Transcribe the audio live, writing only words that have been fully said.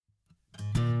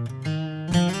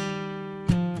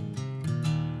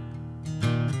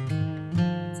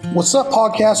What's up,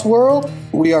 podcast world?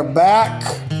 We are back.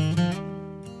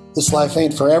 This life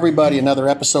ain't for everybody. Another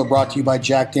episode brought to you by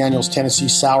Jack Daniel's Tennessee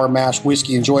Sour Mash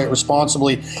Whiskey. Enjoy it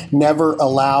responsibly. Never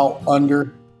allow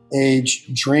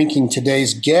underage drinking.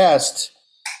 Today's guest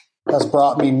has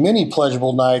brought me many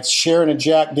pleasurable nights sharing a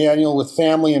Jack Daniel with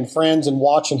family and friends and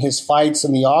watching his fights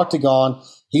in the octagon.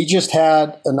 He just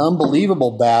had an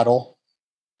unbelievable battle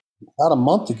about a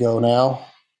month ago now.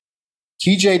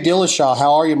 TJ Dillashaw,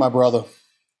 how are you, my brother?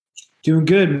 Doing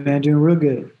good, man. Doing real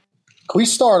good. Can we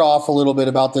start off a little bit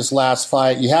about this last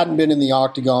fight? You hadn't been in the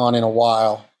octagon in a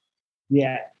while.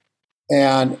 Yeah.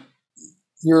 And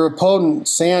your opponent,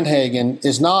 Sandhagen,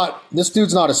 this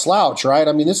dude's not a slouch, right?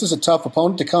 I mean, this is a tough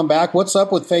opponent to come back. What's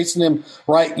up with facing him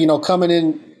coming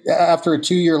in after a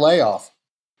 2-year layoff?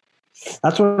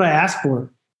 That's what I asked for.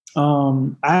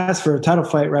 I asked for a title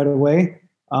fight right away. It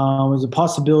was a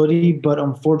possibility, but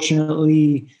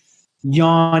unfortunately,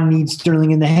 Jan needs Sterling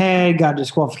in the head, got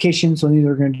disqualification, so I knew they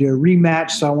were going to do a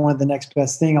rematch. So I wanted the next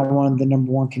best thing. I wanted the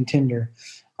number one contender.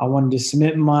 I wanted to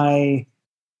submit my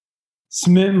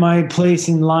place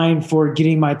in line for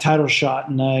getting my title shot,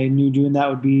 and I knew doing that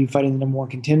would be fighting the number one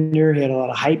contender. He had a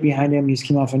lot of hype behind him. He just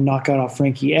came off a knockout off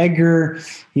Frankie Edgar.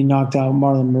 He knocked out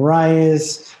Marlon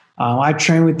Moraes. I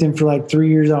trained with him for like 3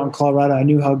 years out in Colorado. I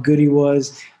knew how good he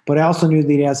was, but I also knew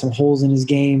that he had some holes in his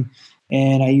game.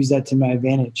 And I used that to my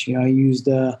advantage. I used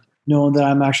knowing that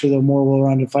I'm actually the more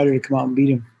well-rounded fighter to come out and beat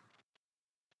him.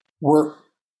 Were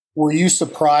you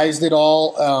surprised at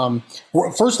all?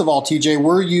 First of all, TJ,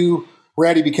 were you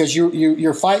ready? Because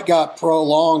your fight got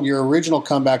prolonged, your original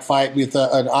comeback fight with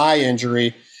an eye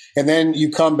injury, and then you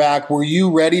come back. Were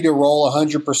you ready to roll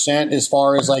 100% as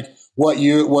far as like what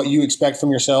you expect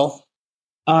from yourself?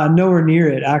 Nowhere near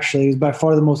it, actually. It was by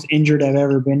far the most injured I've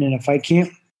ever been in a fight camp.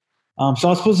 So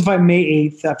I was supposed to fight May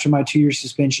 8th after my 2-year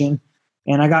suspension,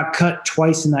 and I got cut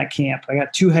twice in that camp. I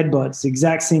got 2 headbutts, the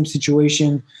exact same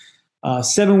situation.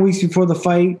 7 weeks before the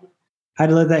fight, had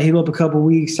to let that heal up a couple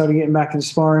weeks, started getting back into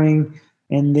sparring,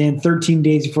 and then 13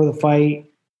 days before the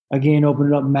fight, again,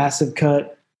 opened up, massive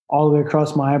cut all the way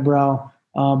across my eyebrow,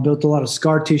 built a lot of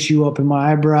scar tissue up in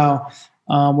my eyebrow,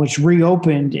 which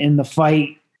reopened in the fight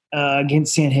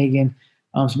against Sandhagen.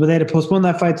 But they had to postpone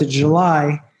that fight to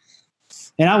July.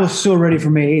 And I was so ready for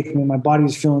May 8th. I mean, my body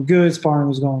was feeling good. Sparring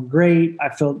was going great. I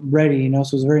felt ready, so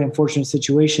it was a very unfortunate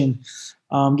situation.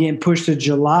 Getting pushed to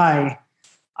July,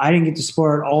 I didn't get to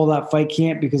spar at all that fight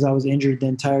camp because I was injured the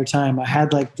entire time. I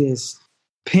had like this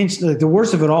pinch, like the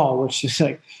worst of it all, which is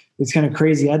like, it's kind of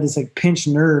crazy. I had this like pinched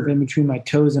nerve in between my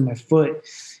toes and my foot.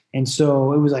 And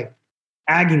so it was like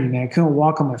agony, man. I couldn't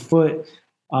walk on my foot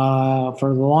for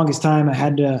the longest time. I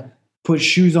had to put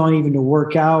shoes on even to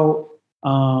work out.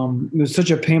 It was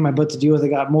such a pain in my butt to deal with. I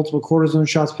got multiple cortisone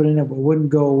shots put in it, but it wouldn't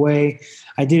go away.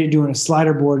 I did it doing a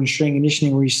slider board and strength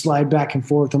conditioning where you slide back and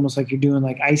forth almost like you're doing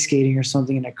like ice skating or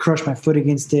something, and I crushed my foot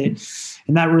against it,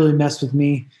 and that really messed with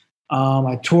me.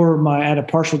 I had a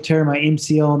partial tear in my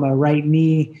MCL on my right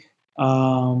knee,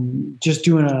 just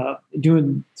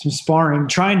doing some sparring,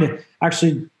 trying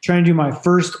to do my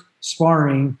first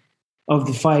sparring of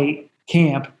the fight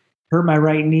camp, hurt my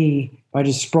right knee by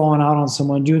just sprawling out on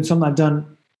someone, doing something I've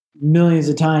done millions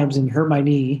of times and hurt my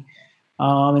knee.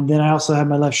 And then I also had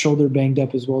my left shoulder banged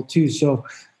up as well too. So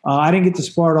I didn't get to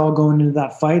spar at all going into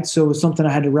that fight. So it was something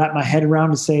I had to wrap my head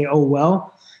around to say, oh,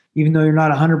 well, even though you're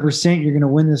not 100%, you're going to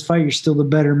win this fight. You're still the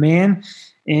better man.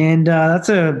 And that's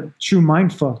a true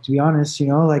mind fuck, to be honest,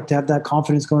 like to have that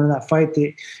confidence going into that fight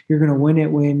that you're going to win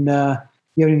it when you haven't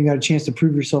even got a chance to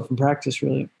prove yourself in practice,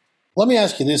 really. Let me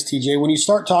ask you this, TJ. When you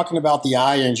start talking about the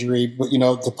eye injury, but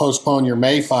to postpone your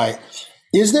May fight,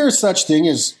 is there such thing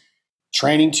as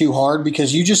training too hard?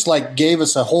 Because you just like gave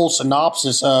us a whole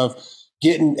synopsis of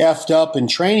getting effed up in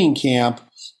training camp,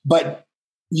 but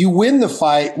you win the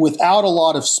fight without a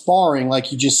lot of sparring,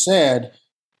 like you just said.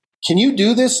 Can you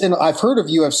do this? And I've heard of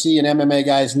UFC and MMA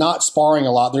guys not sparring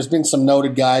a lot. There's been some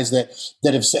noted guys that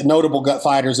have said, notable gut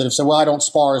fighters that have said, well, I don't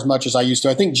spar as much as I used to.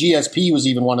 I think GSP was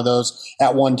even one of those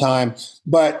at one time.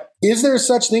 But is there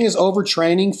such thing as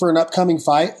overtraining for an upcoming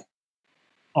fight?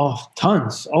 Oh,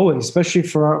 tons, always, especially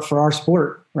for our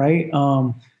sport, right?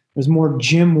 There's more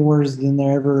gym wars than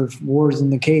there ever wars in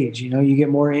the cage. You get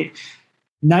more 95%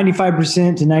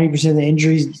 to 90% of the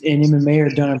injuries in MMA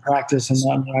are done in practice and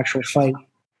not in the actual fight.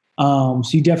 So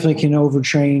you definitely can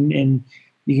overtrain and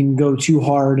you can go too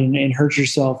hard and hurt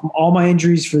yourself. All my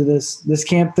injuries for this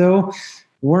camp, though,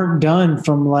 weren't done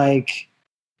from like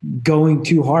going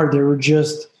too hard. They were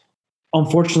just,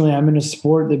 unfortunately, I'm in a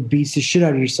sport that beats the shit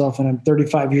out of yourself, and I'm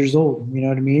 35 years old. You know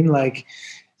what I mean? Like,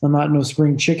 I'm not no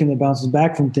spring chicken that bounces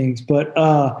back from things. But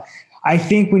I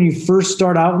think when you first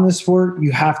start out in this sport,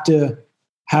 you have to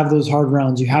have those hard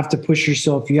rounds. You have to push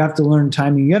yourself. You have to learn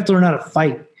timing. You have to learn how to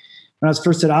fight. When I was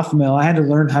first at Alpha Male, I had to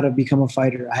learn how to become a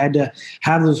fighter. I had to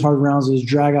have those hard rounds, those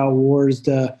drag out wars,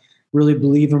 to really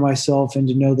believe in myself and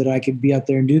to know that I could be out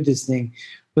there and do this thing.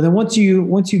 But then once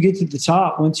you get to the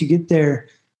top, once you get there,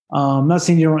 I'm not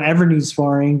saying you don't ever need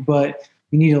sparring, but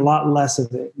you need a lot less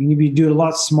of it. You need to be doing a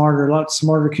lot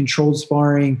smarter controlled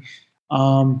sparring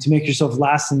to make yourself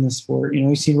last in this sport. You know,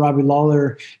 you've seen Robbie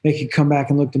Lawler make a comeback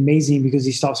and looked amazing because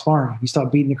he stopped sparring. He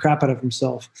stopped beating the crap out of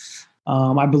himself.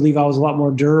 I believe I was a lot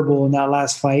more durable in that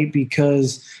last fight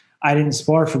because I didn't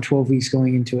spar for 12 weeks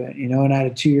going into it, you know, and I had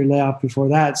a 2-year layoff before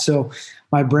that. So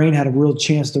my brain had a real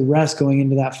chance to rest going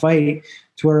into that fight,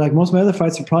 to where like most of my other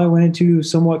fights I probably went into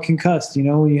somewhat concussed. You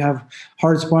know, when you have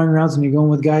hard sparring rounds and you're going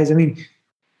with guys. I mean,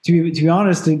 to be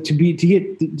honest, to be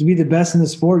the best in the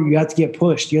sport, you have to get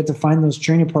pushed. You have to find those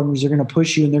training partners that are going to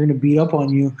push you and they're going to beat up on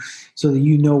you, so that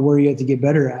you know where you have to get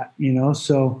better at. You know,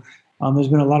 so there's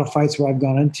been a lot of fights where I've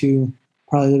gone into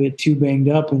probably a little bit too banged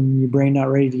up and your brain not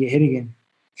ready to get hit again.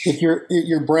 If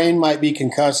your brain might be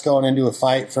concussed going into a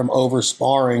fight from over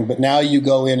sparring, but now you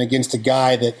go in against a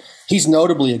guy that he's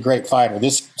notably a great fighter.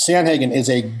 This Sandhagen is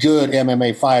a good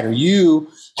MMA fighter.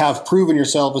 You have proven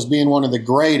yourself as being one of the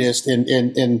greatest in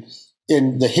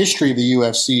the history of the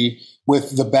UFC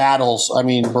with the battles. I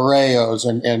mean, Barrios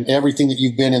and everything that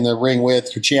you've been in the ring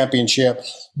with, your championship,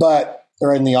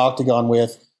 or in the octagon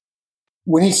with.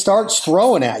 When he starts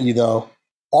throwing at you, though,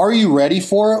 are you ready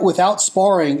for it without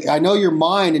sparring? I know your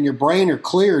mind and your brain are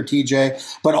clear,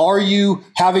 TJ, but are you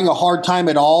having a hard time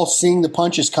at all seeing the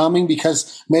punches coming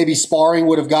because maybe sparring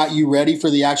would have got you ready for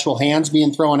the actual hands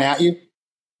being thrown at you?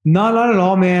 Not at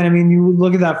all, man. I mean, you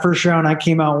look at that first round. I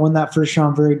came out and won that first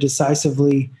round very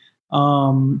decisively,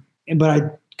 but I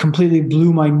completely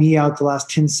blew my knee out the last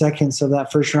 10 seconds of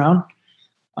that first round.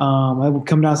 I would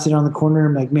come down, sit on the corner,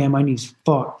 and I'm like, man, my knee's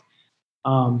fucked.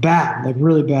 Bad, like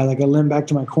really bad. Like I limped back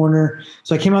to my corner.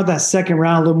 So I came out that second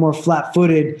round a little more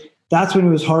flat-footed. That's when it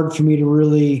was hard for me to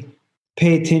really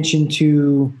pay attention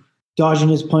to dodging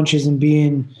his punches and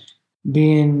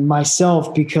being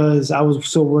myself, because I was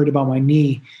so worried about my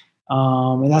knee.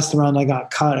 And that's the round I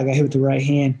got cut. I got hit with the right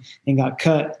hand and got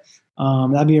cut.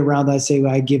 That'd be a round I'd say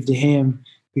I give to him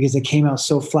because I came out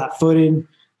so flat-footed.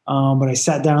 But I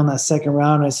sat down in that second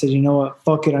round and I said, you know what,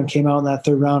 fuck it. I came out in that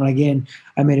third round. Again,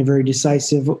 I made a very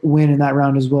decisive win in that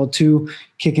round as well, too,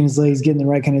 kicking his legs, getting the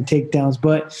right kind of takedowns.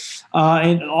 But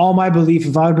in all my belief,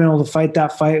 if I had been able to fight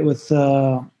that fight with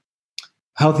a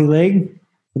healthy leg,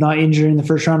 not injured in the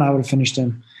first round, I would have finished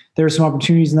him. There were some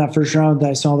opportunities in that first round that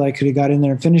I saw that I could have got in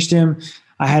there and finished him.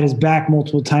 I had his back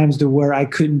multiple times to where I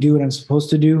couldn't do what I'm supposed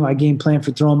to do. I game planned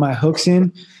for throwing my hooks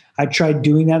in. I tried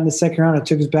doing that in the second round. I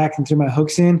took his back and threw my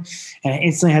hooks in, and I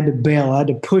instantly had to bail. I had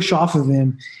to push off of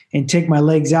him and take my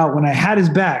legs out. When I had his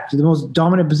back, the most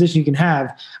dominant position you can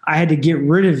have, I had to get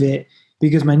rid of it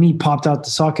because my knee popped out the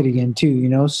socket again too, you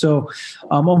know? So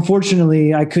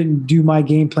unfortunately, I couldn't do my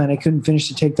game plan. I couldn't finish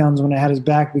the takedowns when I had his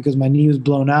back because my knee was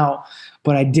blown out,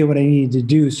 but I did what I needed to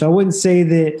do. So I wouldn't say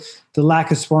that the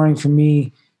lack of sparring for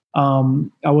me,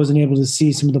 I wasn't able to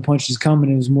see some of the punches coming.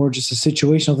 It was more just a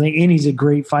situational thing. And he's a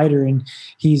great fighter, and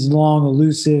he's long,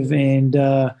 elusive, and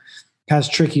has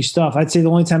tricky stuff. I'd say the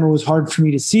only time it was hard for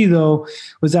me to see, though,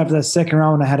 was after that second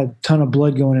round when I had a ton of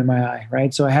blood going in my eye,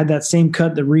 right? So I had that same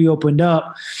cut that reopened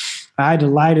up. I had to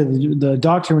lie to the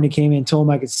doctor when he came in and told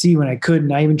him I could see when I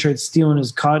couldn't. I even tried stealing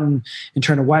his cotton and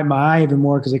trying to wipe my eye even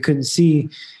more because I couldn't see.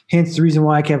 Hence the reason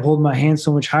why I kept holding my hand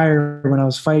so much higher when I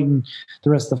was fighting the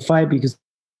rest of the fight, because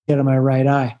out of my right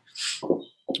eye.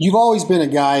 You've always been a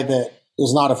guy that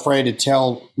is not afraid to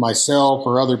tell myself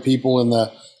or other people in the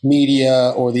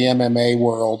media or the MMA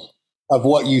world of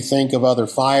what you think of other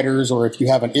fighters, or if you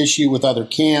have an issue with other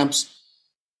camps.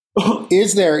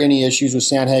 Is there any issues with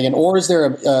Sandhagen, or is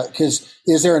there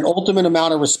is there an ultimate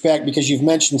amount of respect? Because you've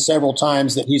mentioned several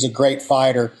times that he's a great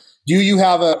fighter. Do you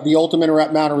have the ultimate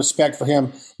amount of respect for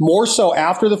him, more so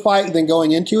after the fight than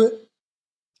going into it?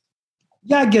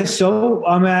 Yeah, I guess so.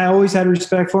 I mean, I always had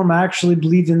respect for him. I actually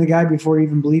believed in the guy before he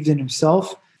even believed in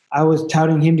himself. I was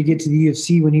touting him to get to the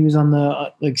UFC when he was on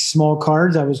the small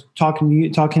cards. I was talking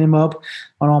him up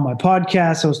on all my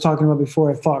podcasts. I was talking about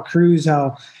before I fought Cruz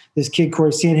how this kid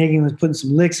Corey Sandhagen was putting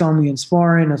some licks on me in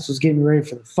sparring. This was getting me ready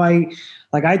for the fight.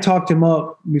 Like, I talked him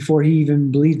up before he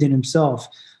even believed in himself.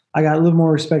 I got a little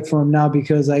more respect for him now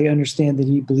because I understand that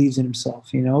he believes in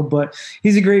himself, you know. But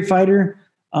he's a great fighter.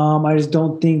 I just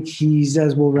don't think he's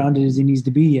as well-rounded as he needs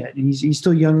to be yet. He's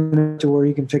still young enough to where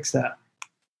he can fix that.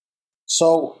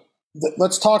 So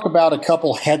let's talk about a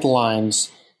couple headlines,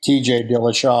 TJ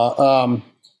Dillashaw.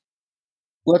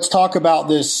 let's talk about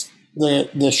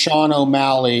the Sean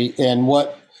O'Malley and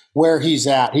where he's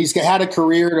at. He's had a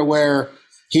career to where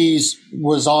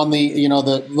was on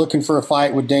the looking for a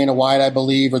fight with Dana White, I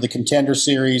believe, or the Contender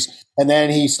Series, and then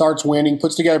he starts winning,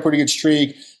 puts together a pretty good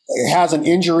streak, has an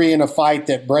injury in a fight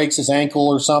that breaks his ankle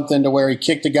or something to where he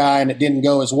kicked a guy and it didn't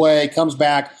go his way, comes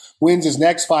back, wins his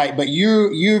next fight. But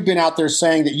you've been out there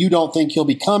saying that you don't think he'll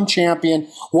become champion.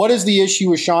 What is the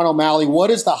issue with Sean O'Malley?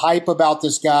 What is the hype about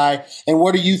this guy? And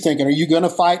what are you thinking? Are you going to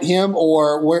fight him,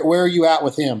 or where are you at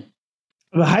with him?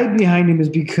 The hype behind him is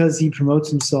because he promotes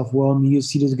himself well, and the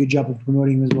UFC does a good job of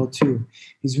promoting him as well too.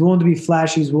 He's willing to be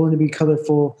flashy. He's willing to be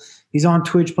colorful. He's on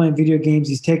Twitch playing video games.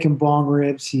 He's taking bong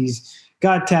rips. He's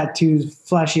got tattoos,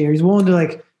 flashy hair. He's willing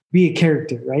to be a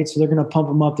character, right? So they're going to pump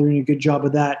him up. They're doing a good job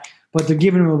of that. But they're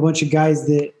giving him a bunch of guys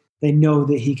that they know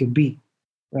that he can beat,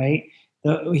 right?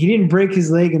 He didn't break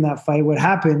his leg in that fight. What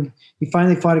happened, he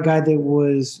finally fought a guy that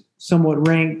was somewhat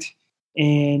ranked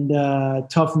and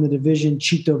tough in the division,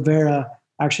 Chito Vera.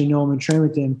 Actually know him and train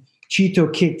with him.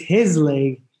 Chito kicked his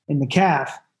leg in the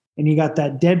calf, and he got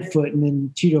that dead foot, and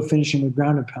then Chito finished him with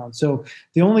ground and pound. So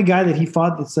the only guy that he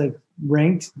fought that's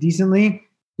ranked decently,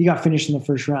 he got finished in the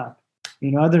first round.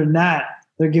 Other than that,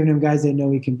 they're giving him guys they know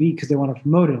he can beat because they want to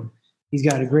promote him. He's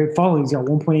got a great following. He's got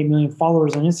 1.8 million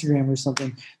followers on Instagram or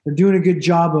something. They're doing a good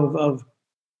job of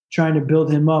trying to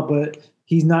build him up, but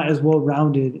he's not as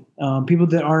well-rounded. People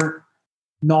that aren't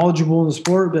knowledgeable in the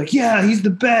sport be like, yeah, he's the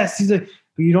best.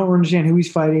 But you don't understand who he's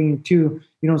fighting. And two,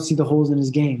 you don't see the holes in his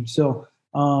game. So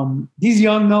he's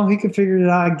young, though. He could figure it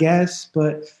out, I guess.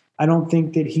 But I don't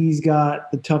think that he's got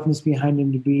the toughness behind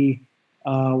him to be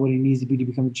what he needs to be to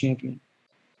become a champion.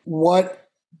 What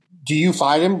do you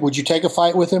fight him? Would you take a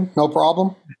fight with him? No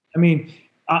problem? I mean,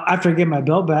 after I get my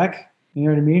belt back, you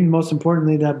know what I mean? Most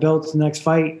importantly, that belt's the next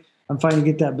fight. I'm fighting to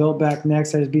get that belt back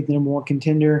next. I just beat the number one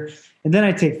contender. And then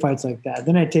I take fights like that.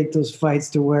 Then I take those fights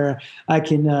to where I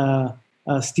can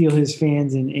steal his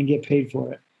fans and get paid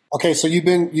for it. Okay, so you've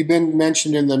been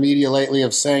mentioned in the media lately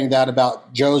of saying that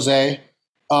about Jose.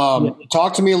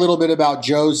 Talk to me a little bit about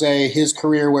Jose, his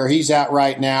career, where he's at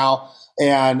right now.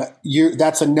 And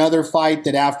that's another fight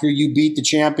that after you beat the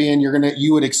champion,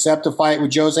 you would accept a fight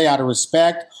with Jose out of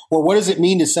respect? Or what does it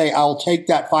mean to say, I'll take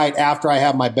that fight after I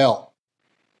have my belt?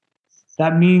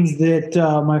 That means that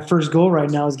my first goal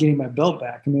right now is getting my belt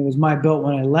back. I mean, it was my belt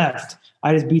when I left.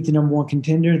 I just beat the number one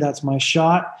contender. That's my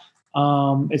shot.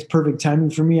 It's perfect timing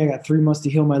for me. I got 3 months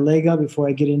to heal my leg up before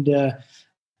I get into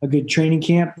a good training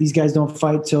camp. These guys don't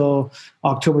fight till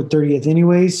October 30th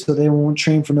anyways, so they won't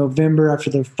train for November after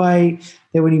their fight.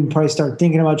 They wouldn't even probably start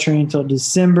thinking about training until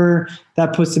December.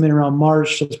 That puts them in around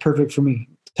March, so it's perfect for me,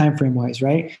 time frame wise,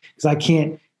 right? Because I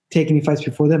can't take any fights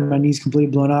before then. My knee's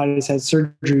completely blown out. I just had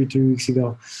surgery 3 weeks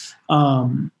ago.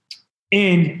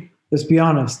 And let's be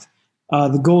honest,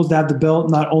 the goal is to have the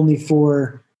belt not only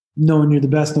for knowing you're the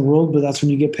best in the world, but that's when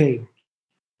you get paid.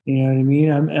 You know what I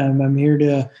mean? I'm here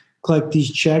to collect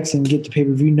these checks and get the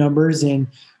pay-per-view numbers. And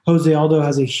Jose Aldo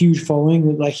has a huge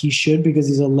following, like he should, because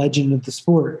he's a legend of the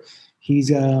sport.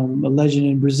 He's a legend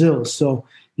in Brazil. So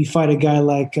you fight a guy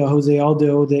like Jose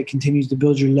Aldo that continues to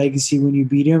build your legacy when you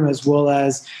beat him, as well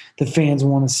as the fans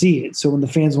want to see it. So when the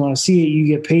fans want to see it, you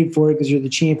get paid for it because you're the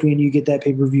champion. You get that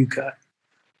pay-per-view cut.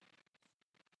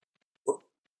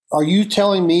 Are you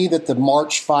telling me that the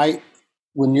March fight,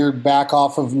 when you're back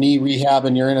off of knee rehab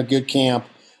and you're in a good camp,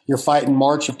 you're fighting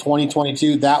March of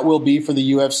 2022, that will be for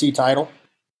the UFC title?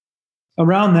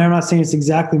 Around there. I'm not saying it's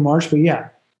exactly March, but yeah,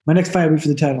 my next fight will be for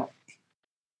the title.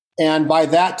 And by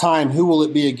that time, who will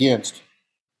it be against?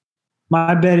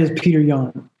 My bet is Peter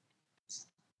Yan.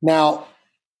 Now,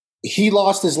 he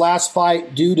lost his last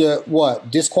fight due to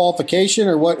what? Disqualification,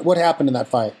 or what happened in that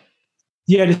fight?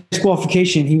 Yeah,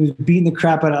 disqualification. He was beating the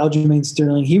crap out of Aljamain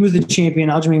Sterling. He was the champion.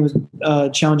 Aljamain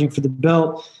was challenging for the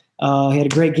belt. He had a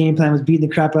great game plan, was beating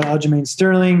the crap out of Aljamain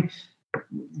Sterling.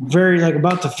 Very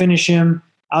about to finish him.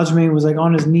 Aljamain was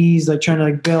on his knees, trying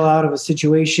to bail out of a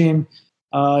situation.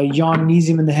 Yan knees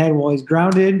him in the head while he's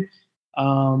grounded.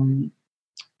 A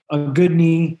good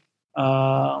knee,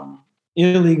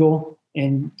 illegal,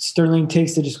 and Sterling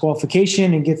takes the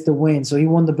disqualification and gets the win. So he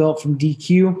won the belt from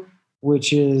DQ,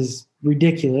 which is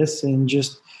ridiculous, and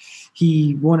just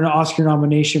he won an Oscar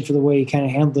nomination for the way he kind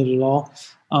of handled it all.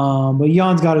 But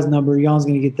Jan's got his number. Jan's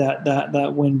going to get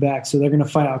that win back. So they're going to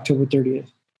fight October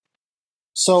 30th.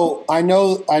 So I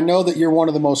know that you're one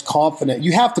of the most confident.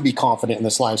 You have to be confident in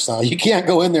this lifestyle. You can't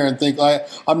go in there and think,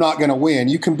 I'm not going to win.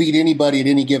 You can beat anybody at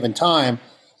any given time.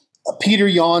 Peter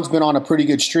Yan's been on a pretty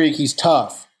good streak. He's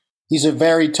tough. He's a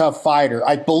very tough fighter.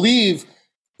 I believe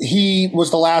he was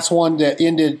the last one that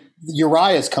ended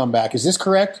Uriah's comeback. Is this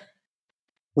correct?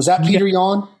 Was that Peter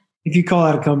Yan? If you call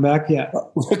that a comeback, yeah.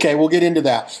 Okay, we'll get into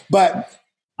that. But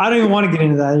I don't even want to get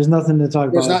into that. There's nothing to talk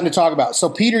about. There's nothing to talk about. So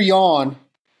Peter Yan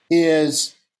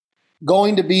is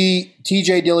going to be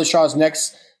TJ Dillashaw's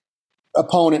next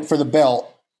opponent for the belt.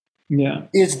 Yeah.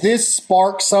 Is this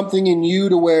spark something in you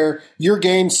to where your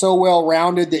game's so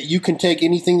well-rounded that you can take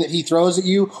anything that he throws at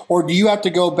you? Or do you have to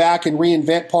go back and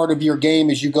reinvent part of your game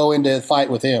as you go into a fight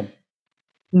with him?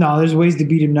 No, there's ways to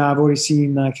beat him now. I've already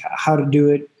seen like how to do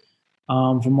it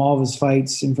from all of his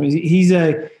fights. And he's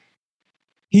a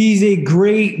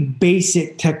great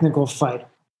basic technical fighter.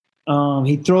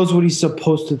 He throws what he's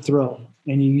supposed to throw,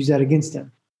 and you use that against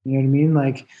him. You know what I mean?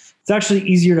 Like, it's actually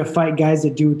easier to fight guys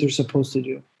that do what they're supposed to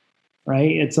do,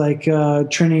 right? It's like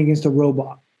training against a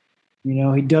robot. You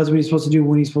know, he does what he's supposed to do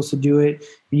when he's supposed to do it,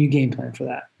 and you game plan for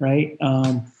that, right?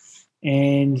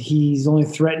 And he's only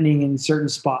threatening in certain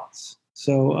spots.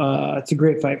 So it's a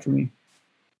great fight for me.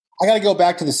 I got to go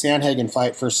back to the Sandhagen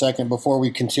fight for a second before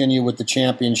we continue with the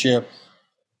championship.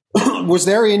 Was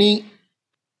there any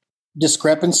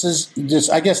discrepancies?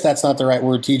 I guess that's not the right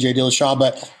word, TJ Dillashaw,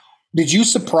 but did you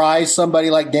surprise somebody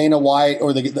like Dana White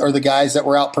or the guys that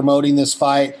were out promoting this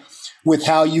fight with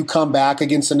how you come back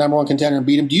against the number one contender and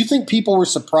beat him? Do you think people were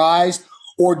surprised,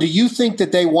 or do you think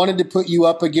that they wanted to put you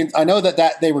up against – I know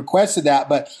that they requested that,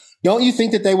 but don't you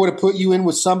think that they would have put you in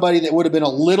with somebody that would have been a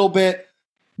little bit,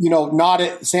 not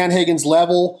at Sandhagen's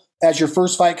level as your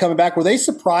first fight coming back? Were they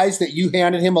surprised that you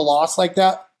handed him a loss like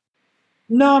that?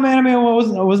 No, man. I mean,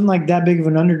 I wasn't like that big of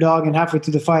an underdog, and halfway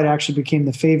through the fight, I actually became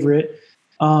the favorite.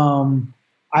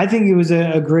 I think it was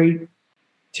a great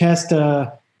test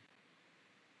who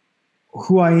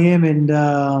I am, and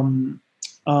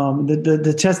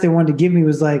the test they wanted to give me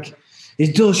was like, is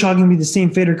Dillashaw going to be the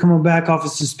same fighter coming back off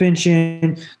of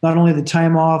suspension? Not only the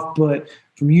time off, but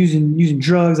from using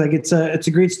drugs. Like it's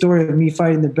a great story of me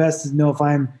fighting the best to know if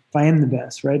I am the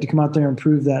best, right? To come out there and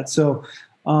prove that. So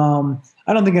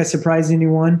I don't think I surprised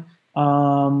anyone,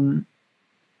 other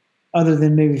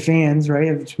than maybe fans, right?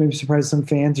 I've maybe surprised some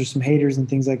fans or some haters and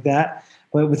things like that.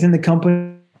 But within the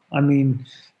company, I mean,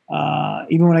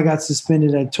 even when I got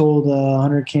suspended, I told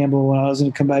Hunter Campbell when I was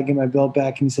going to come back and get my belt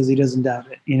back, and he says he doesn't doubt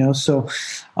it. So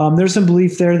there's some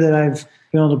belief there that I've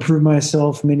been able to prove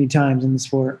myself many times in the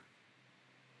sport.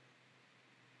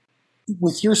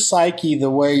 With your psyche, the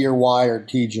way you're wired,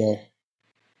 TJ,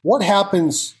 what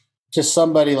happens to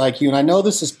somebody like you? And I know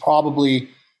this is probably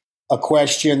a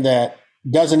question that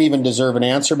doesn't even deserve an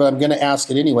answer, but I'm going to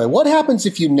ask it anyway. What happens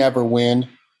if you never win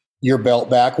your belt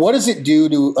back? What does it do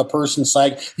to a person's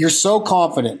psyche? You're so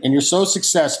confident and you're so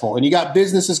successful and you got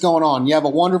businesses going on. You have a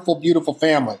wonderful, beautiful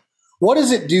family. What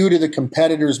does it do to the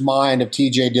competitor's mind of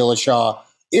TJ Dillashaw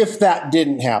if that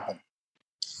didn't happen?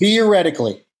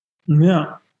 Theoretically.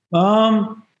 Yeah.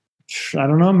 I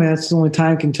don't know, man. It's the only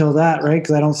time can tell that, right?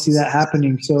 Because I don't see that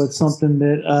happening. So it's something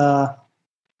that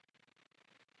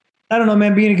I don't know,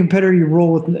 man. Being a competitor, you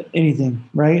roll with anything,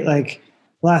 right? Like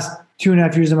last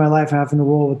 2.5 years of my life, having to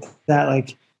roll with that.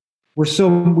 Like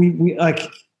we like,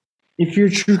 if you're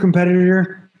a true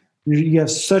competitor, you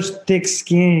have such thick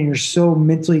skin and you're so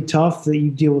mentally tough that you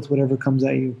deal with whatever comes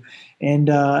at you. And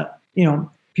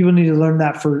people need to learn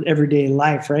that for everyday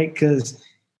life, right? Because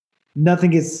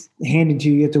nothing gets handed to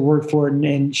you. You have to work for it,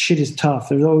 and shit is tough.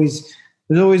 There's always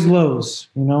lows,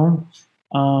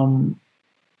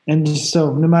 and just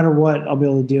so no matter what, I'll be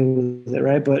able to deal with it,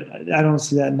 right? But I don't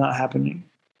see that not happening.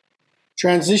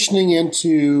 Transitioning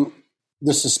into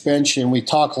the suspension, we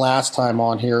talked last time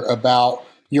on here about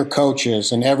your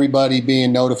coaches and everybody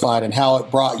being notified and how it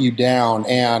brought you down.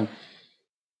 And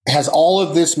has all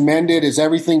of this mended? Is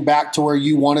everything back to where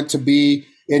you want it to be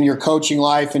in your coaching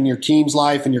life and your team's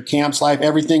life and your camp's life?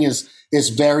 Everything is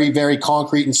very, very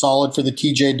concrete and solid for the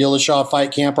TJ Dillashaw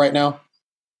fight camp right now?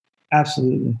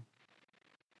 Absolutely.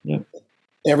 Yep.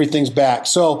 Everything's back.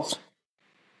 So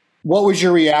what was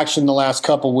your reaction the last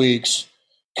couple weeks?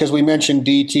 Because we mentioned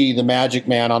DT, the Magic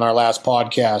Man, on our last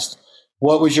podcast.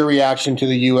 What was your reaction to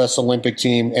the U.S. Olympic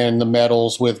team and the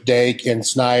medals with Dake and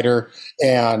Snyder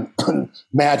and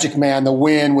Magic Man, the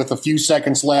win with a few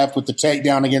seconds left with the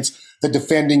takedown against the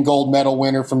defending gold medal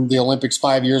winner from the Olympics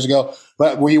 5 years ago?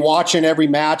 But were you watching every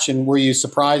match, and were you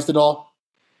surprised at all?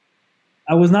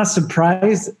 I was not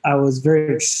surprised. I was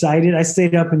very excited. I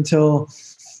stayed up until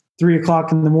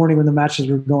 3:00 in the morning when the matches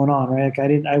were going on, right? Like I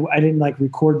didn't like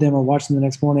record them or watch them the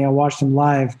next morning. I watched them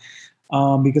live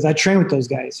because I train with those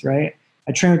guys, right?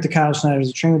 I train with the Kyle Schneiders.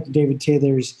 I train with the David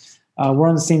Taylors. We're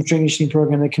on the same training conditioning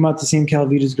program. They come out to the same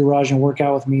Calvita's garage and work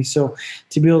out with me. So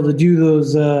to be able to do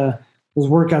those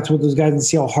workouts with those guys and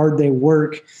see how hard they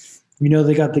work,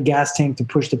 they got the gas tank to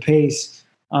push the pace.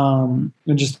 and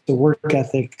just the work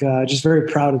ethic. Just very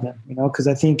proud of them, because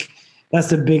I think that's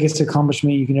the biggest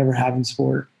accomplishment you can ever have in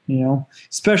sport,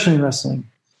 especially in wrestling.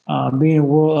 Being a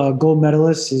world gold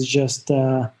medalist is just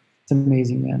it's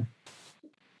amazing, man.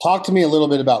 Talk to me a little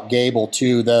bit about Gable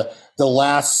too. The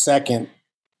last second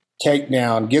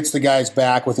takedown gets the guys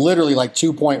back with literally like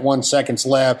 2.1 seconds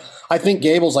left. I think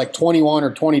Gable's like 21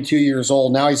 or 22 years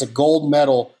old now. He's a gold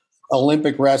medal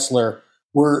Olympic wrestler.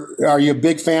 Are you a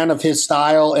big fan of his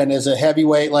style? And as a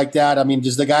heavyweight like that, I mean,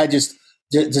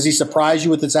 does he surprise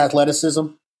you with his athleticism?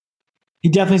 He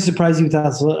definitely surprised you with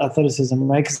athleticism,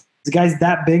 right? Because the guys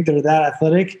that big, that are that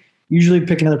athletic, usually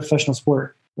pick another professional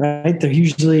sport, right? They're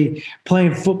usually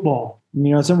playing football,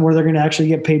 something where they're going to actually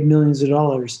get paid millions of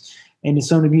dollars. And it's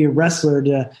something to be a wrestler,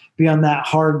 to be on that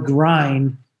hard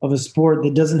grind of a sport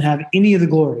that doesn't have any of the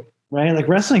glory, right? Like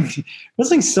wrestling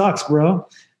sucks, bro.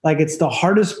 Like it's the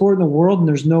hardest sport in the world and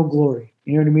there's no glory.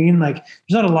 You know what I mean? Like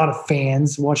there's not a lot of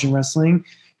fans watching wrestling,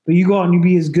 but you go out and you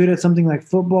be as good at something like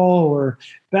football or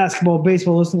basketball,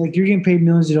 baseball, listening, like you're getting paid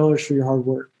millions of dollars for your hard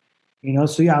work.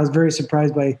 So yeah, I was very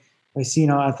surprised by seeing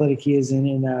how athletic he is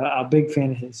and a big fan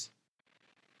of his.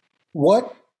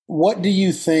 What do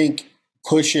you think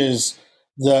pushes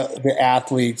the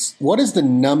athletes? What is the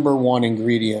number one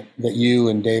ingredient that you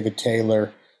and David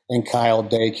Taylor and Kyle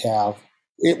Dake have?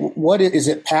 Is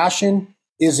it passion?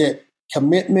 Is it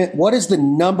commitment? What is the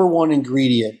number one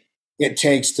ingredient it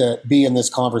takes to be in this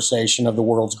conversation of the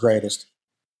world's greatest?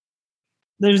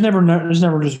 There's never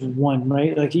just one,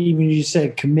 right? Like even you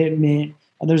said, commitment.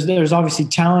 There's obviously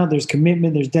talent. There's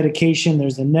commitment. There's dedication.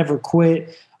 There's the never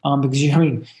quit. Because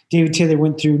David Taylor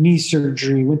went through knee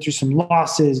surgery, went through some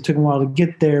losses. It took him a while to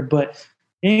get there, but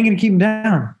it ain't gonna keep him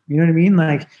down. You know what I mean?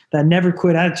 Like that never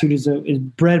quit attitude is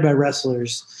bred by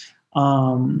wrestlers.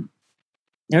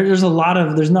 There's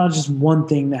not just one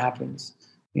thing that happens.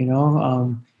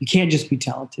 You can't just be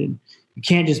talented. You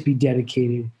can't just be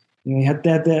dedicated. You have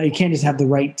that. You can't just have the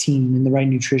right team and the right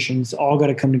nutrition. It's all got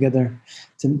to come together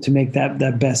to make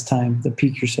that best time, to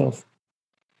peak yourself.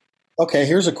 Okay,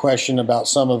 here's a question about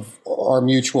some of our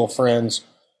mutual friends.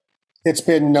 It's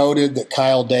been noted that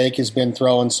Kyle Dake has been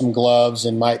throwing some gloves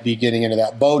and might be getting into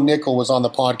that. Bo Nickel was on the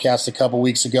podcast a couple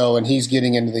weeks ago, and he's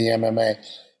getting into the MMA.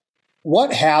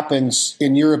 What happens,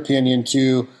 in your opinion,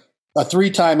 to a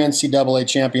 3-time NCAA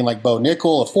champion like Bo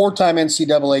Nickel, a 4-time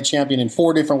NCAA champion in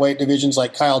 4 different weight divisions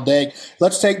like Kyle Dake?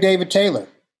 Let's take David Taylor.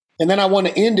 And then I want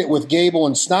to end it with Gable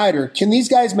and Snyder. Can these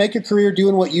guys make a career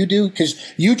doing what you do?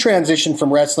 Because you transitioned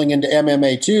from wrestling into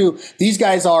MMA too. These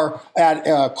guys are at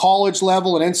college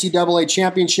level, an NCAA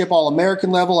championship,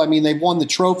 All-American level. I mean, they've won the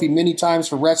trophy many times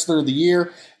for Wrestler of the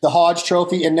Year, the Hodge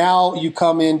Trophy, and now you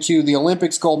come into the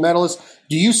Olympics gold medalist.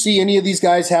 Do you see any of these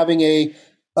guys having a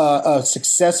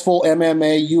successful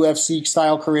MMA, UFC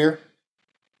style career?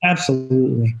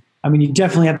 Absolutely. I mean, you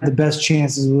definitely have the best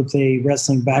chances with a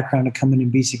wrestling background to come in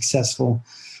and be successful,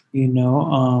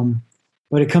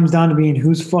 but it comes down to being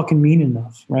who's fucking mean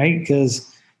enough, right?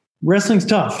 Because wrestling's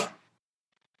tough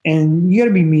and you got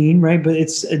to be mean, right? But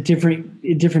it's a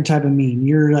different type of mean.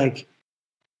 You're like,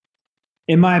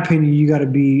 in my opinion, you got to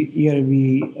be a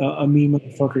mean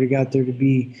motherfucker to get out there to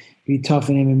be tough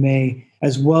in MMA,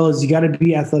 as well as you got to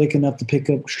be athletic enough to pick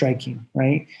up striking,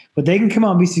 right? But they can come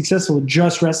out and be successful with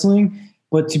just wrestling.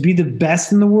 But to be the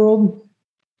best in the world,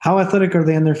 how athletic are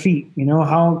they on their feet?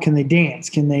 How can they dance?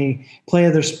 Can they play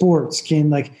other sports?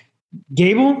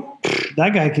 Gable?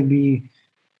 That guy could be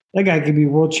a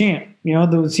world champ.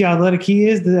 See how athletic he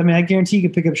is? I guarantee he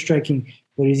could pick up striking.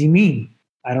 What does he mean?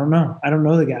 I don't know. I don't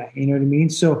know the guy. You know what I mean?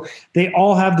 So they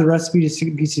all have the recipe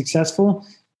to be successful.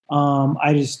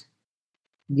 I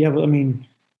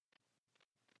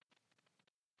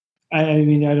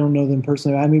don't know them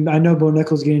personally. I know Bo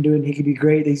Nickel's going to do it, and he could be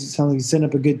great. He sounds like he's setting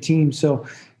up a good team. So,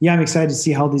 yeah, I'm excited to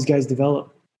see how these guys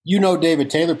develop. You know David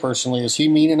Taylor personally. Is he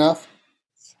mean enough?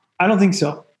 I don't think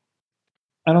so.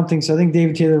 I think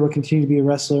David Taylor will continue to be a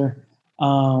wrestler.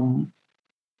 I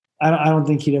don't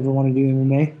think he'd ever want to do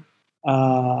MMA.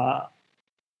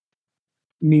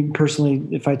 Me personally,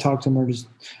 if I talk to him,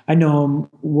 I know him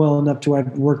well enough to where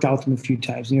I've worked out with him a few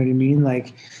times. You know what I mean?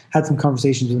 Like, had some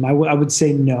conversations with him. I would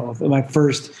say no. My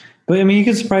first, but he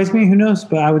could surprise me. Who knows?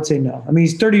 But I would say no.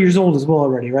 He's 30 years old as well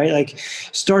already, right? Like,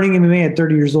 starting MMA at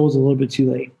 30 years old is a little bit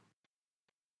too late.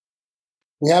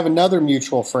 We have another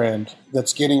mutual friend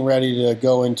that's getting ready to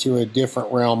go into a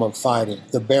different realm of fighting,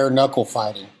 the bare knuckle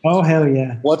fighting. Oh, hell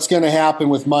yeah. What's going to happen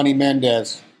with Money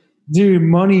Mendez? Dude,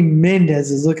 Money Mendez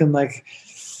is looking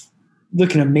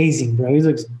amazing, bro. He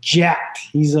looks jacked.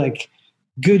 He's like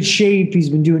good shape. He's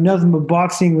been doing nothing but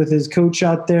boxing with his coach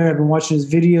out there. I've been watching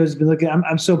his videos, been looking.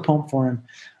 I'm so pumped for him.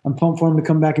 I'm pumped for him to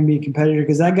come back and be a competitor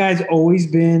because that guy's always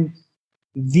been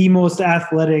the most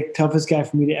athletic, toughest guy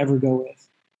for me to ever go with.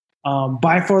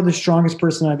 By far the strongest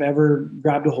person I've ever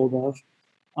grabbed a hold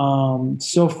of.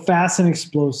 So fast and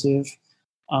explosive.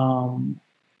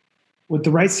 With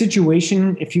the right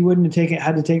situation, if he wouldn't have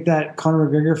had to take that Conor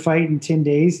McGregor fight in 10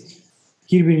 days,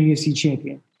 he'd have been a UFC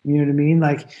champion. You know what I mean?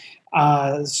 Like,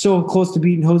 so close to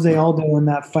beating Jose Aldo in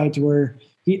that fight where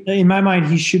in my mind,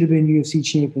 he should have been UFC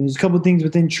champion. There's a couple of things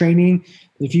within training.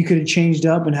 If you could have changed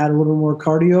up and had a little bit more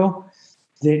cardio,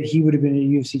 that he would have been a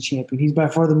UFC champion. He's by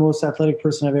far the most athletic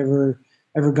person I've ever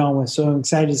gone with. So I'm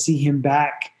excited to see him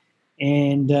back.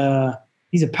 And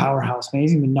he's a powerhouse, man.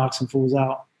 He's going to knock some fools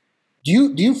out.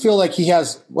 Do you feel like he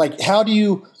has, like, how do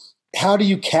you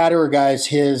categorize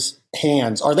his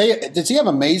hands? Does he have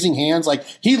amazing hands? Like,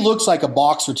 he looks like a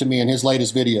boxer to me in his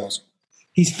latest videos.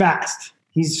 He's fast.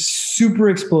 He's super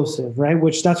explosive, right?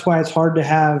 Which that's why it's hard to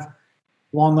have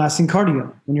long-lasting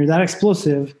cardio. When you're that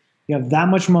explosive, you have that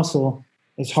much muscle,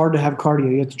 it's hard to have cardio.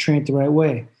 You have to train it the right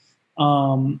way.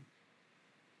 And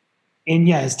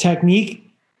yeah, his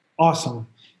technique, awesome.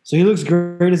 So he looks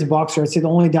great as a boxer. I'd say the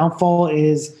only downfall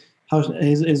is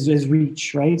his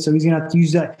reach, right? So he's gonna have to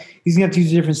use that. He's gonna have to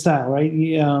use a different style, right?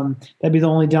 That'd be the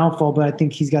only downfall. But I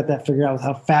think he's got that figured out with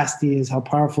how fast he is, how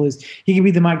powerful he is. He can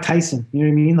be the Mike Tyson. You know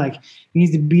what I mean? Like, he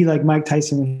needs to be like Mike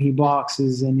Tyson when he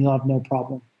boxes, and he'll have no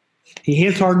problem. He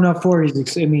hits hard enough for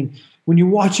it. I mean, when you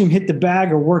watch him hit the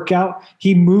bag or work out,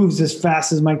 he moves as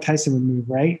fast as Mike Tyson would move,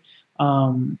 right?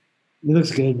 He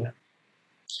looks good, man.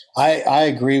 I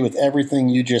agree with everything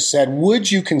you just said.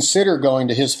 Would you consider going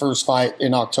to his first fight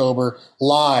in October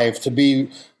live to be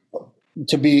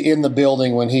in the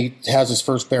building when he has his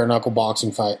first bare knuckle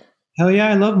boxing fight? Hell yeah,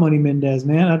 I love Money Mendez,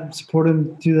 man. I'd support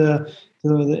him to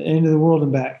the end of the world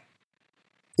and back.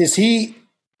 Is he?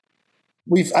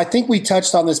 I think we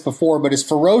touched on this before, but as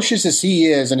ferocious as he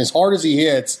is and as hard as he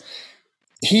hits,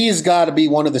 he has got to be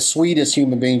one of the sweetest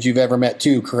human beings you've ever met,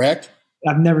 too. Correct?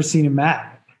 I've never seen him mad.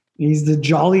 He's the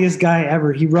jolliest guy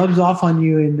ever. He rubs off on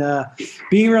you, and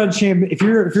being around Chad. If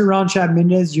you're around Chad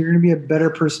Mendez, you're going to be a better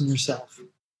person yourself.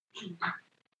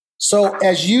 So,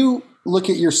 as you look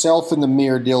at yourself in the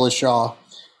mirror, Dillashaw,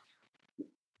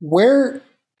 where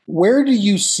do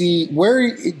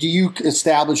you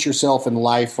establish yourself in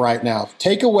life right now?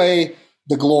 Take away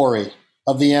the glory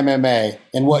of the MMA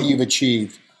and what you've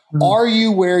achieved. Mm-hmm. Are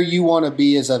you where you want to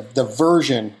be as the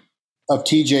version of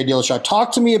TJ Dillashaw?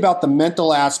 Talk to me about the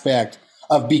mental aspect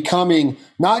of becoming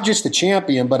not just a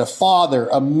champion, but a father,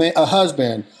 a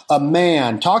husband, a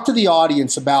man. Talk to the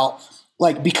audience about,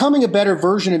 like, becoming a better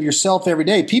version of yourself every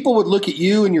day. People would look at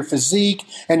you and your physique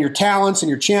and your talents and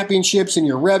your championships and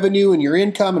your revenue and your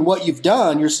income and what you've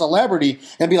done, your celebrity,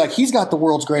 and be like, he's got the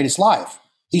world's greatest life.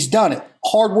 He's done it.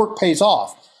 Hard work pays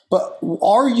off. But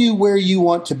are you where you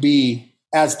want to be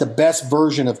as the best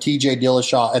version of TJ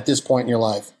Dillashaw at this point in your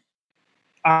life?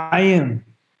 I am.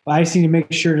 I just need to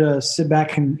make sure to sit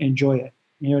back and enjoy it.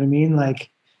 You know what I mean? Like,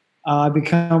 I've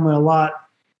become I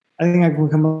think I've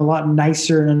become a lot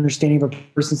nicer and understanding of a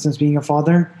person since being a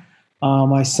father.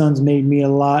 My son's made me a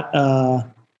lot,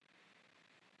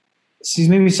 he's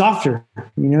made me softer.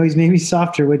 You know, he's made me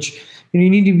softer, which, you know, you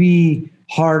need to be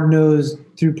hard-nosed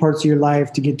through parts of your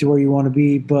life to get to where you want to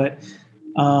be. But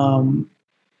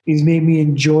he's made me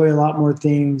enjoy a lot more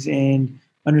things and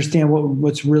understand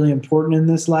what's really important in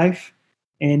this life.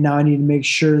 And now I need to make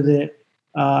sure that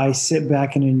I sit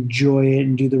back and enjoy it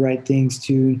and do the right things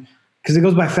because it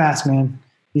goes by fast, man.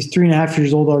 He's 3.5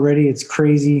 years old already. It's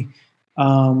crazy.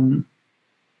 You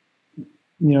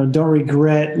know, don't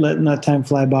regret letting that time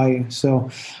fly by you. So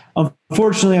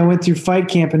unfortunately I went through fight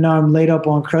camp and now I'm laid up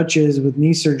on crutches with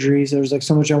knee surgery. So there's like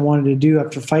so much I wanted to do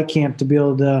after fight camp to be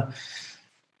able to,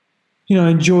 you know,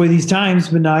 enjoy these times,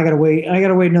 but now I gotta wait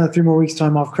another 3 more weeks till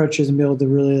I'm off crutches and be able to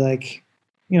really, like,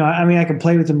 you know, I mean, I can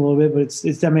play with them a little bit,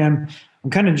 but I mean, I'm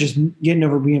kind of just getting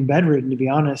over being bedridden, to be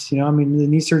honest. You know, I mean, the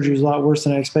knee surgery is a lot worse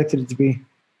than I expected it to be.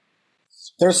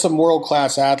 There's some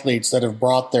world-class athletes that have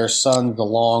brought their sons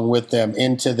along with them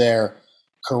into their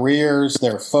careers,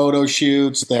 their photo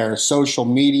shoots, their social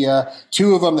media.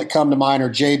 2 of them that come to mind are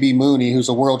JB Mooney, who's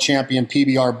a world champion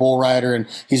PBR bull rider, and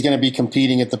he's going to be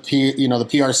competing at the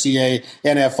PRCA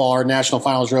NFR National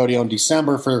Finals Rodeo in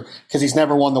December because he's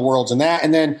never won the worlds in that.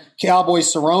 And then Cowboy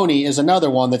Cerrone is another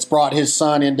one that's brought his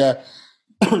son into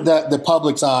the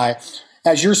public's eye.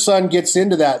 As your son gets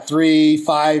into that 3,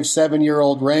 5,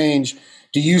 7-year-old range,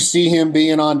 do you see him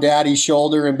being on daddy's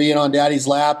shoulder and being on daddy's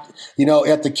lap,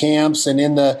 at the camps and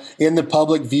in the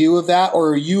public view of that?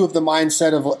 Or are you of the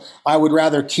mindset of, I would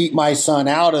rather keep my son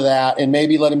out of that and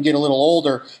maybe let him get a little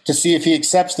older to see if he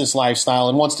accepts this lifestyle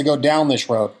and wants to go down this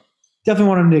road? Definitely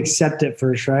want him to accept it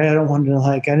first, right? I don't want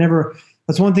to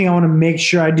that's one thing I want to make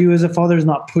sure I do as a father is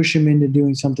not push him into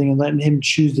doing something and letting him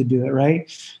choose to do it, right?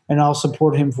 And I'll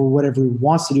support him for whatever he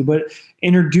wants to do, but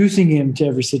introducing him to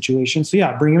every situation. So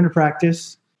yeah, bring him to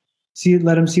practice,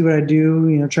 let him see what I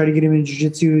do, try to get him in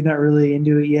jiu-jitsu. He's not really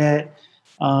into it yet.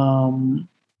 So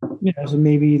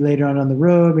maybe later on the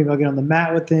road, maybe I'll get on the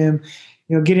mat with him,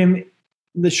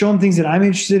 show him things that I'm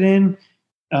interested in,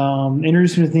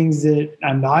 introduce him to things that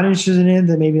I'm not interested in,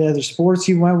 that maybe other sports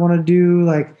he might want to do.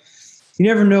 Like, you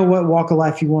never know what walk of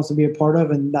life he wants to be a part of,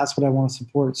 and that's what I want to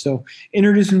support. So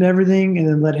introduce him to everything and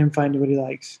then let him find what he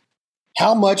likes.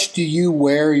 How much do you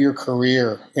wear your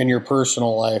career in your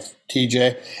personal life,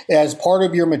 TJ, as part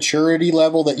of your maturity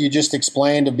level that you just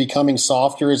explained of becoming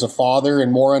softer as a father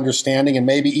and more understanding and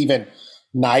maybe even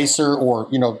nicer or,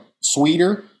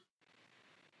 sweeter?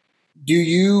 Do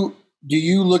you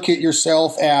look at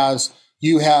yourself as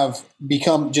you have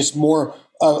become just more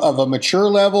of a mature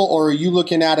level, or are you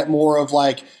looking at it more of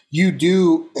like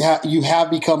you have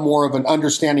become more of an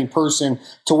understanding person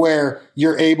to where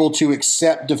you're able to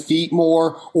accept defeat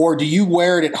more? Or do you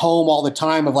wear it at home all the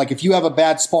time of like, if you have a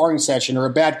bad sparring session or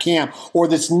a bad camp or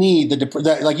this knee,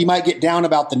 like you might get down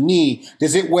about the knee,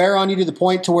 does it wear on you to the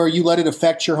point to where you let it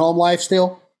affect your home life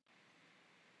still?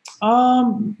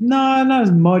 No, not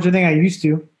as much. I think I used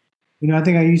to. I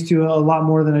think I used to a lot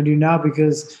more than I do now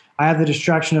because I have the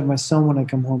distraction of my son when I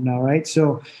come home now, right?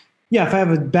 So, yeah, if I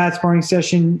have a bad sparring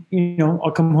session,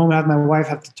 I'll come home and have my wife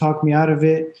have to talk me out of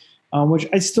it, which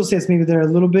I still say it's maybe there a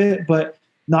little bit, but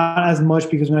not as much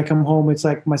because when I come home, it's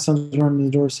like my son's running to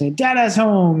the door saying, "Dada's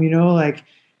home," like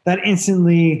that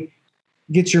instantly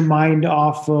gets your mind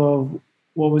off of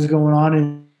what was going on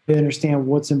and understand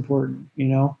what's important,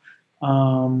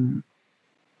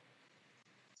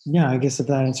 Yeah, I guess if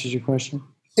that answers your question.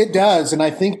 It does. And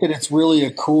I think that it's really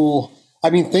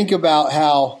think about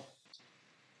how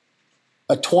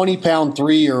a 20-pound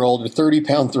 3-year-old or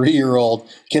 30-pound 3-year-old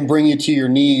can bring you to your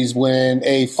knees when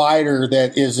a fighter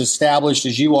that is established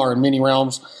as you are in many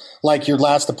realms, like your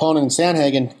last opponent in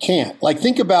Sandhagen, can't. Like,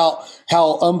 think about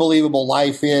how unbelievable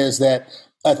life is that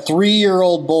a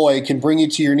 3-year-old boy can bring you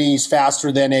to your knees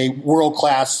faster than a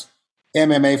world-class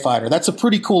MMA fighter. That's a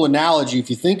pretty cool analogy if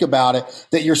you think about it,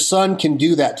 that your son can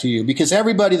do that to you, because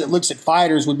everybody that looks at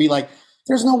fighters would be like,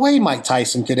 there's no way Mike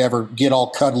Tyson could ever get all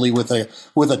cuddly with a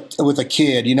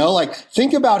kid, like,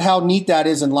 think about how neat that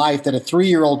is in life that a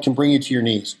 3-year-old can bring you to your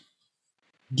knees.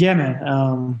 Yeah,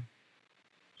 man.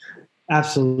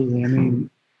 Absolutely.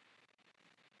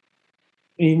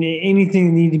 Anything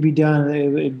that needed to be done,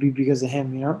 it'd be because of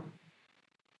him,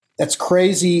 That's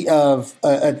crazy.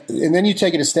 And then you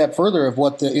take it a step further of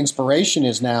what the inspiration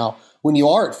is now when you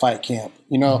are at fight camp.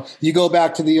 You go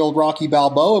back to the old Rocky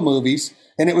Balboa movies,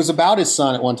 and it was about his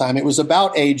son at one time. It was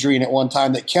about Adrian at one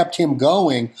time that kept him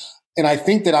going. And I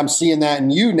think that I'm seeing that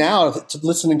in you now,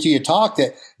 listening to you talk,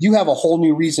 that you have a whole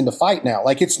new reason to fight now.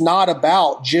 Like, it's not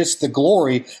about just the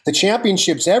glory. The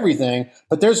championship's everything,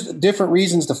 but there's different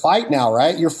reasons to fight now,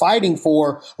 right? You're fighting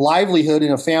for livelihood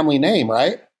and a family name,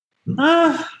 right?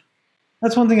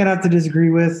 That's one thing I'd have to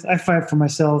disagree with. I fight for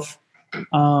myself.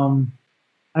 I'm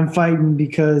fighting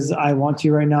because I want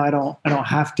to right now. I don't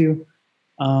have to.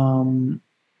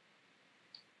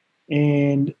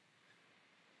 And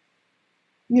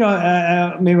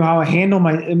maybe how I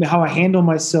handle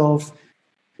myself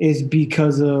is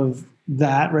because of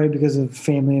that, right? Because of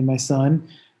family and my son.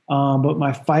 But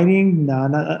my fighting,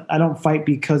 I don't fight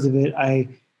because of it. I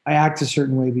act a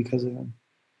certain way because of him.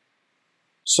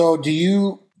 So do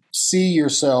you see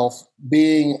yourself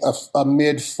being a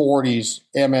mid-40s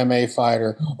MMA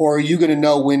fighter, or are you going to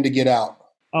know when to get out?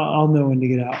 I'll know when to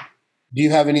get out. Do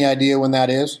you have any idea when that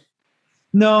is?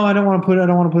 No, I don't want to put a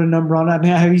number on it.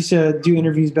 I used to do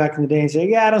interviews back in the day and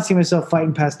say, I don't see myself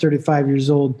fighting past 35 years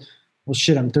old. Well,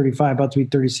 shit, I'm 35, about to be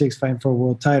 36, fighting for a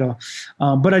world title.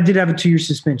 But I did have a 2-year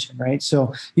suspension, right?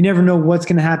 So you never know what's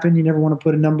going to happen. You never want to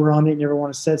put a number on it. You never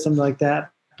want to set something like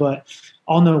that. But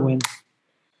I'll know when.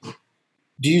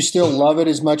 Do you still love it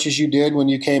as much as you did when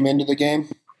you came into the game?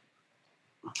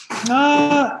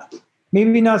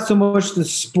 Maybe not so much the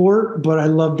sport, but I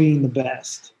love being the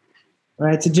best.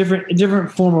 Right? It's a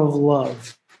different form of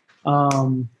love.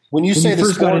 When you say the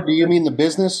sport, do you mean the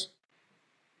business?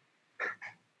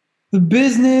 The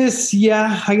business,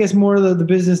 yeah, I guess more the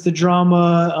business, the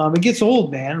drama. It gets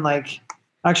old, man. Like,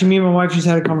 actually, me and my wife just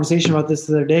had a conversation about this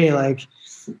the other day. Like,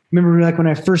 remember like when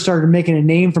I first started making a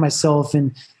name for myself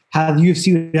and how the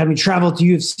UFC would have me travel to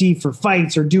UFC for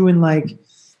fights or doing like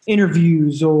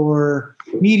interviews or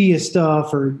media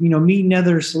stuff or, you know, meeting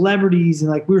other celebrities. And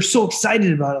like, we were so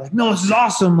excited about it. Like, no, this is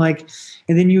awesome. Like,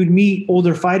 and then you would meet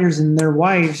older fighters and their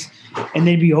wives and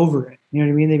they'd be over it. You know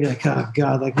what I mean? They'd be like, oh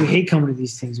God, like we hate coming to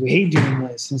these things. We hate doing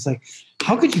this. And it's like,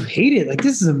 how could you hate it? Like,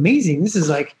 this is amazing. This is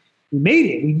like, we made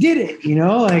it. We did it. You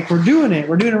know, like we're doing it.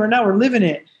 We're doing it right now. We're living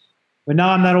it. But now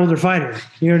I'm that older fighter.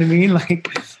 You know what I mean? Like,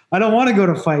 I don't want to go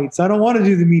to fights. I don't want to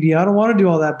do the media. I don't want to do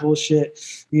all that bullshit.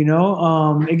 You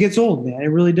know, it gets old, man. It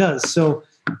really does. So,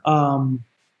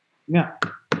 yeah.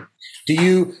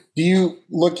 Do you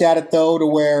look at it though to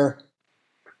where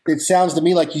it sounds to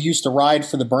me like you used to ride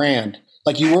for the brand?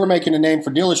 Like you were making a name for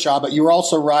Dillashaw, but you were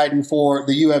also riding for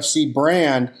the UFC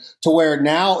brand to where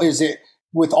now is it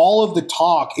with all of the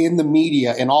talk in the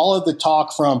media and all of the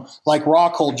talk from like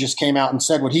Rockhold just came out and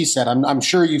said what he said. I'm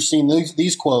sure you've seen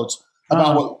these quotes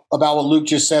about what Luke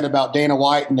just said about Dana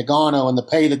White and Nagano and the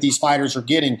pay that these fighters are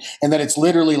getting, and that it's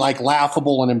literally like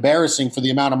laughable and embarrassing for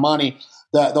the amount of money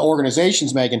that the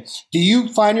organization's making. Do you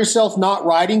find yourself not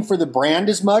riding for the brand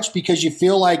as much because you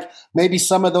feel like maybe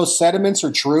some of those sentiments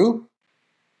are true?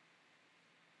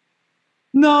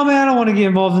 No, man, I don't want to get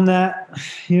involved in that.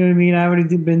 You know what I mean? I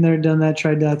already been there, done that,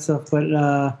 tried that stuff. But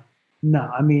no,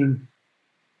 I mean,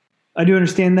 I do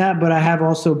understand that, but I have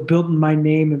also built my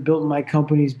name and built my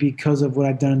companies because of what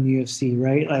I've done in the UFC,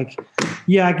 right? Like,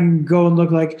 yeah, I can go and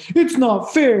look like it's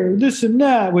not fair, this and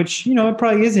that, which, you know, it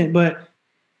probably isn't, but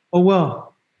oh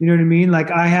well. You know what I mean? Like,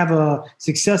 I have a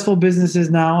successful businesses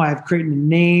now. I have created a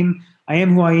name. I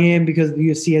am who I am because the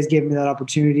UFC has given me that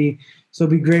opportunity. So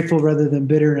be grateful rather than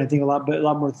bitter, and I think a lot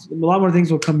more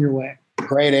things will come your way.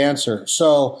 Great answer.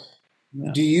 So,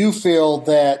 Do you feel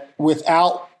that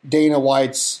without Dana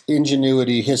White's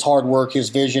ingenuity, his hard work, his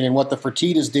vision, and what the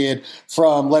Fertittas did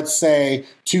from, let's say,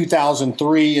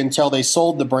 2003 until they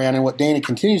sold the brand, and what Dana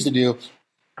continues to do,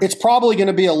 it's probably going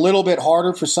to be a little bit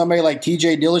harder for somebody like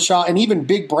TJ Dillashaw and even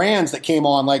big brands that came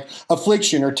on like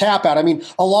Affliction or Tap Out. I mean,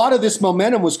 a lot of this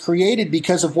momentum was created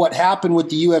because of what happened with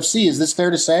the UFC. Is this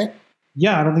fair to say?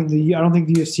 Yeah, I don't think the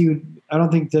UFC would. I don't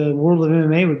think the world of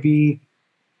MMA would be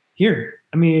here.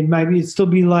 I mean, it'd still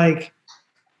be like.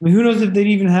 I mean, who knows if they'd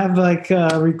even have like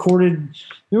recorded.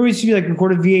 There always used to be like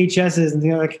recorded VHSs and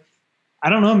things like. I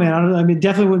don't know, man. I mean, it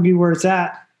definitely wouldn't be where it's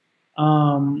at.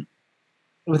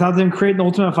 Without them creating the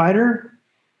Ultimate Fighter,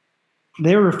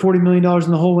 they were $40 million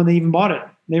in the hole when they even bought it.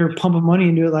 They were pumping money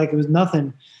into it like it was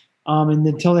nothing. And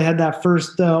until they had that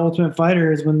first Ultimate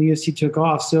Fighter is when the UFC took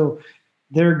off. So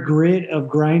their grit of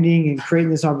grinding and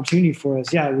creating this opportunity for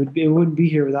us, yeah, it wouldn't be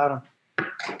here without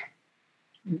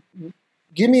them.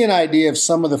 Give me an idea of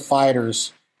some of the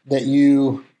fighters that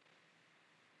you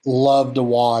love to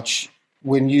watch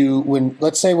when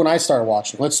let's say when I started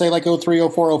watching, let's say like 03,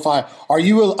 04, 05. Are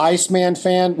you an Iceman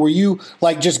fan? Were you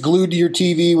like just glued to your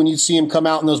TV when you'd see him come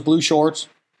out in those blue shorts?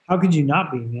 How could you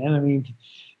not be, man? I mean,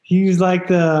 he was like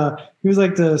the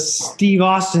Steve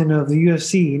Austin of the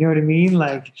UFC. You know what I mean?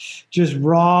 Like just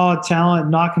raw talent,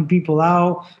 knocking people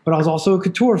out. But I was also a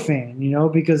Couture fan, you know,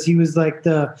 because he was like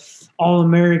the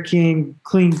all-American,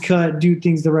 clean-cut, do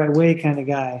things the right way kind of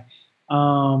guy.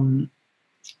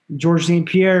 George St.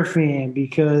 Pierre fan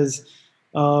because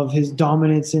of his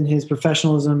dominance and his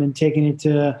professionalism and taking it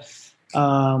to,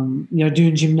 you know,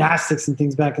 doing gymnastics and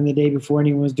things back in the day before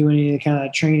anyone was doing any kind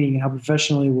of training and how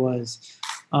professional he was.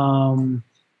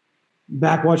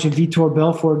 Back watching Vitor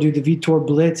Belfort do the Vitor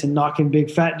Blitz and knocking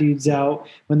big fat dudes out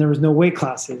when there was no weight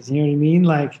classes. You know what I mean?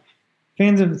 Like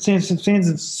fans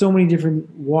of so many different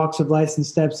walks of life and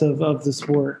steps of the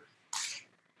sport.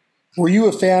 Were you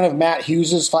a fan of Matt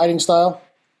Hughes's fighting style?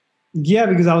 Yeah,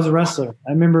 because I was a wrestler.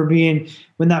 I remember being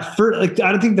when that first, like,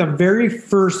 I think the very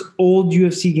first old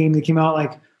UFC game that came out,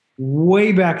 like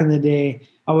way back in the day,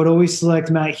 I would always select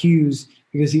Matt Hughes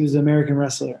because he was an American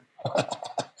wrestler.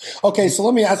 Okay, so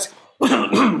let me ask.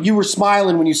 You were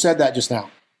smiling when you said that just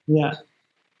now. Yeah.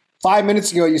 5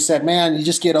 minutes ago, you said, man, you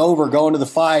just get over going to the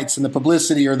fights and the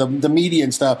publicity or the media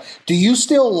and stuff. Do you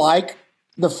still like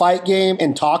the fight game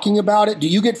and talking about it? Do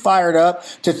you get fired up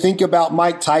to think about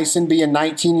Mike Tyson being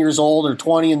 19 years old or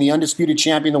 20 and the undisputed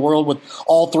champion of the world with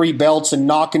all three belts and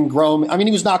knocking grown? I mean,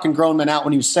 he was knocking grown men out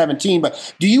when he was 17,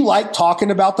 but do you like talking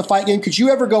about the fight game? Could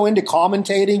you ever go into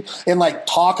commentating and like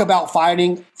talk about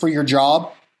fighting for your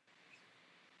job?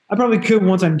 I probably could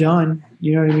once I'm done.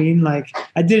 You know what I mean? Like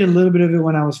I did a little bit of it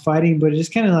when I was fighting, but it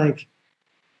just kind of like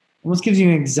almost gives you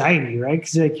anxiety, right?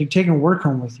 Because like you're taking work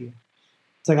home with you.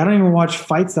 It's like I don't even watch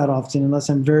fights that often unless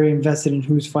I'm very invested in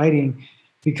who's fighting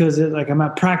because like I'm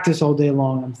at practice all day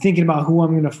long. I'm thinking about who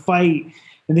I'm going to fight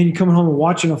and then you coming home and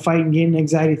watching a fight and getting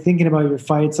anxiety thinking about your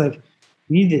fight. It's like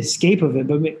you need the escape of it.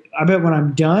 But I bet when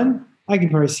I'm done, I can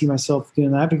probably see myself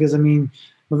doing that because, I mean,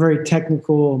 I'm a very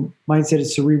technical mindset,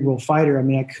 cerebral fighter. I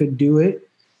mean, I could do it.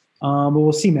 But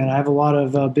we'll see, man. I have a lot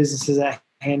of businesses at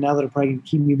hand now that are probably going to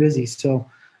keep me busy. So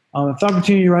if the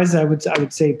opportunity arises, I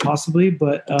would say possibly.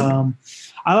 But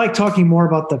I like talking more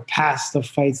about the past of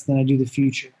fights than I do the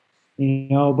future. You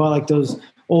know, about like those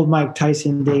old Mike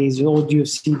Tyson days, the old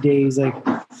UFC days. Like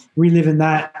reliving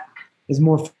that is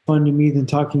more fun to me than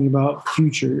talking about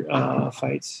future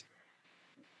fights.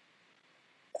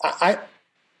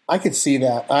 I could see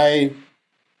that.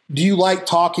 Do you like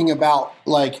talking about,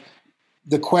 like,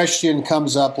 the question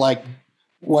comes up, like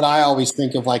what I always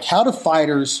think of, like, how do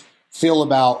fighters feel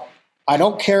about, I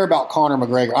don't care about Conor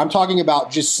McGregor. I'm talking about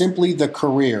just simply the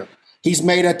career. He's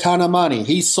made a ton of money.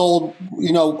 He's sold,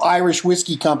 Irish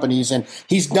whiskey companies, and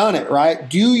he's done it, right?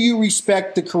 Do you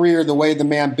respect the career the way the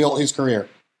man built his career?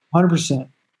 100%.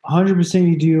 100%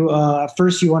 you do. At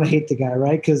first you want to hate the guy,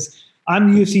 right? Because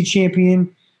I'm the UFC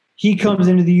champion. He comes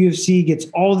into the UFC, gets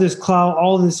all this clout,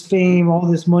 all this fame, all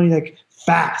this money, like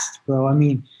fast, bro. I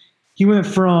mean, he went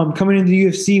from coming into the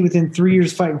UFC within 3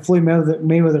 years fighting Floyd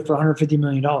Mayweather for $150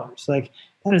 million. Like,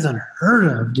 that is unheard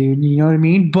of, dude. You know what I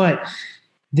mean? But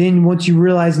then once you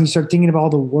realize and you start thinking about all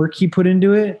the work he put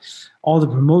into it, all the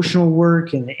promotional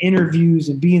work and the interviews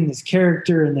and being this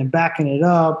character and then backing it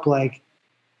up, like,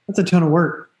 that's a ton of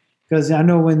work. Because I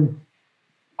know when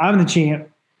I'm the champ,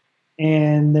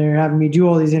 and they're having me do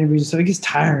all these interviews, so it gets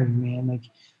tiring, man. Like,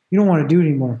 you don't want to do it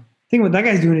anymore. Think what that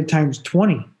guy's doing at times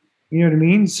 20. You know what I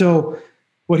mean? So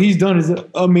what he's done is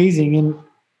amazing.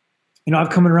 And, I've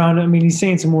come around. I mean, he's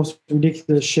saying some most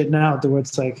ridiculous shit now to where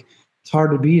it's like, it's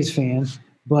hard to be his fan.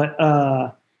 But,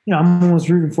 I'm almost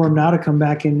rooting for him now to come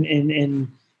back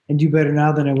and do better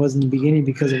now than I was in the beginning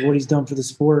because of what he's done for the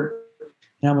sport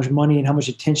and how much money and how much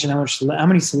attention, how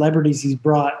many celebrities he's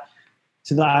brought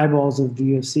to the eyeballs of the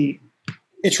UFC.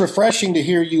 It's refreshing to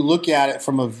hear you look at it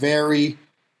from a very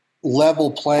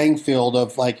level playing field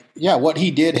of, like, yeah, what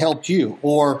he did helped you,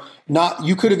 or not.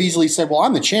 You could have easily said, well,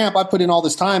 I'm the champ. I put in all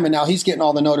this time and now he's getting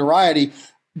all the notoriety.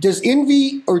 Does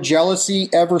envy or jealousy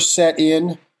ever set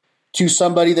in to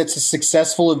somebody that's as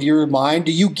successful of your mind?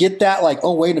 Do you get that, like,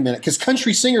 oh, wait a minute? Because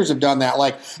country singers have done that.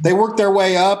 Like, they work their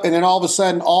way up and then all of a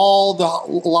sudden all the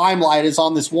limelight is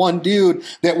on this one dude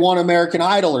that won American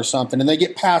Idol or something and they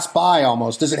get passed by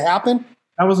almost. Does it happen?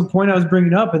 That was the point I was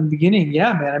bringing up in the beginning.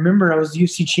 Yeah, man. I remember I was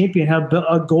UFC champion, had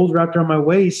a gold wrapped around my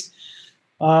waist.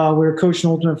 We were coaching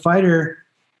Ultimate Fighter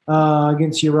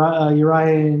against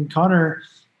Uriah and Conor.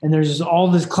 And there's just all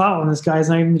this clout, and this guy's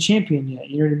not even the champion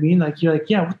yet. You know what I mean? Like, you're like,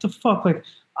 yeah, what the fuck? Like,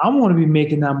 I want to be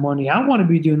making that money. I want to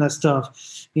be doing that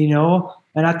stuff, And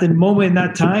at the moment in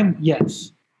that time,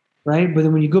 yes, right? But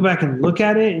then when you go back and look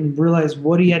at it and realize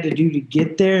what he had to do to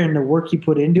get there and the work he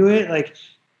put into it, like,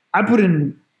 I put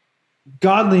in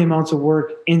godly amounts of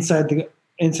work inside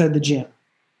the gym,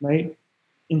 right?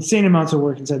 Insane amounts of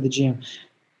work inside the gym.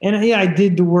 And yeah, I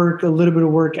did a little bit of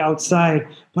work outside,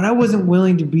 but I wasn't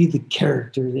willing to be the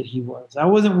character that he was. I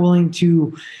wasn't willing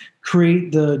to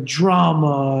create the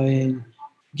drama and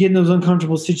get in those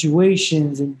uncomfortable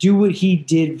situations and do what he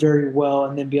did very well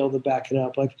and then be able to back it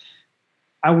up. Like,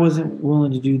 I wasn't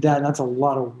willing to do that, and that's a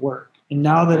lot of work. And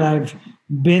now that I've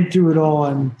been through it all,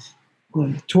 I'm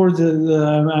towards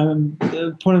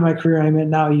the point of my career I'm at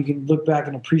now, you can look back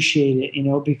and appreciate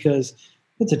it, because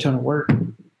it's a ton of work.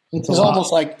 It's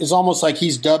almost like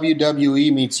he's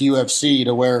WWE meets UFC,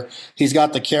 to where he's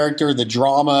got the character, the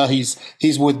drama. He's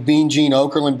with Mean Gene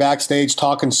Okerlund backstage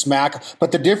talking smack.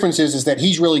 But the difference is that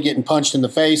he's really getting punched in the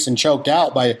face and choked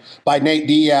out by Nate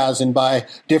Diaz and by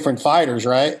different fighters,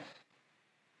 right?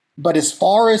 But as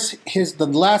far as the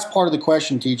last part of the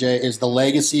question, TJ, is the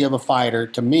legacy of a fighter,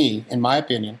 to me, in my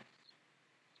opinion,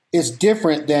 is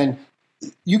different than.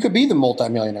 You could be the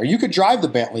multimillionaire. You could drive the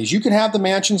Bentleys. You could have the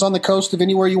mansions on the coast of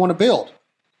anywhere you want to build.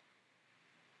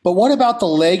 But what about the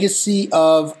legacy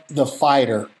of the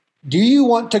fighter? Do you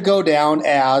want to go down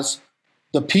as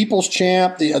the people's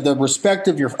champ, the respect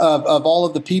of all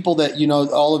of the people that,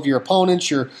 all of your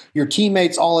opponents, your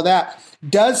teammates, all of that?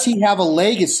 Does he have a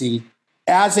legacy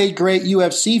as a great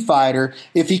UFC fighter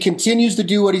if he continues to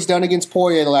do what he's done against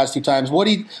Poirier the last two times? What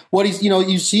he's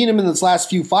you've seen him in this last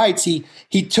few fights. He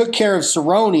took care of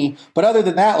Cerrone, but other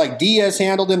than that, like, Diaz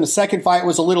handled him. The second fight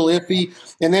was a little iffy,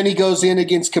 and then he goes in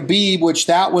against Khabib, which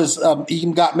that was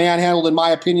he got manhandled in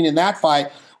my opinion in that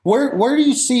fight. Where do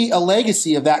you see a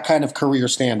legacy of that kind of career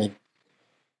standing?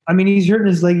 I mean, he's hurting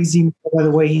his legacy more by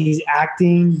the way he's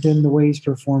acting than the way he's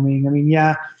performing. I mean,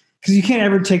 yeah, because you can't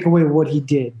ever take away what he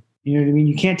did. You know what I mean?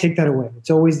 You can't take that away.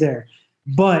 It's always there.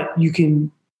 but you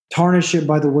can tarnish it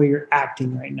by the way you're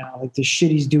acting right now, like the shit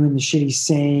he's doing, the shit he's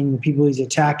saying, the people he's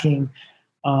attacking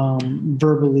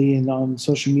verbally and on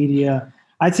social media.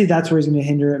 I'd say that's where he's going to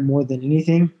hinder it more than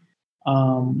anything.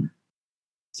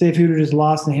 Say if he would have just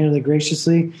lost and handled it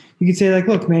graciously, you could say like,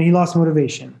 look, man, he lost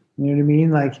motivation. You know what I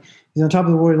mean? Like he's on top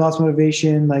of the world, he lost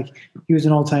motivation. Like he was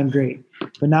an all-time great.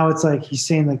 But now it's like he's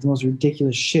saying like the most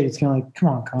ridiculous shit. It's kind of like, come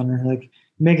on, Connor, like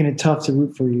making it tough to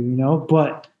root for you, you know?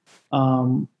 But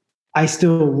I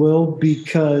still will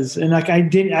because, and like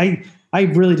I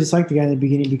really disliked the guy in the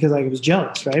beginning because like I was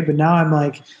jealous, right? But now I'm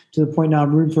like to the point now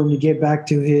I'm rooting for him to get back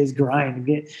to his grind.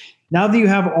 Now that you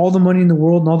have all the money in the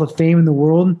world and all the fame in the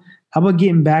world, how about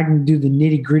getting back and do the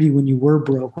nitty gritty when you were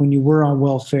broke, when you were on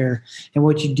welfare, and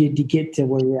what you did to get to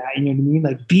where you're at? You know what I mean?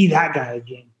 Like be that guy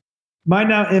again. Might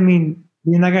not. I mean,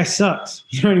 that guy sucks.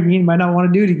 You know what I mean? Might not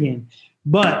want to do it again.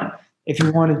 But if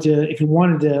you wanted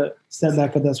to step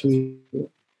back up, that's what you do.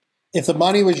 If the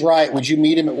money was right, would you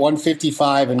meet him at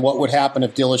 155? And what would happen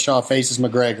if Dillashaw faces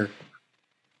McGregor?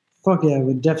 Fuck yeah, I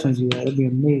would definitely do that. It'd be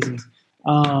amazing.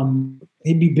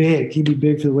 He'd be big. He'd be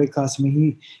big for the weight class. I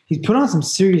mean, he's put on some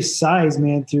serious size,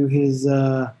 man, through his.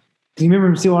 You remember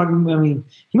him still? I mean,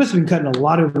 he must have been cutting a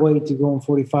lot of weight to go in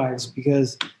 45s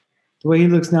because the way he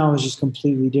looks now is just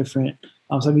completely different.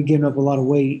 So I'd be giving up a lot of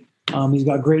weight. He's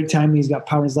got great timing. He's got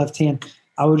power in his left hand.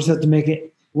 I would just have to make it.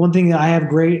 One thing that I have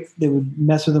great that would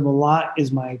mess with him a lot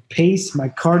is my pace, my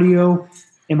cardio,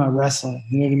 and my wrestling.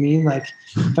 You know what I mean? Like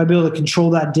if I'd be able to control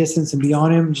that distance and be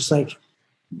on him, just like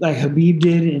Habib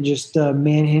did, and just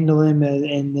manhandle him,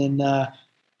 and then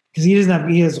because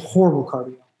he has horrible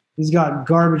cardio. He's got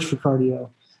garbage for cardio.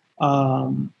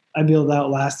 I'd be able to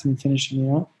outlast him and finish him.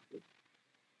 You know?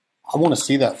 I want to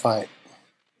see that fight.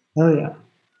 Oh yeah,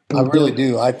 I really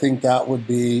do. I think that would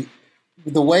be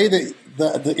the way that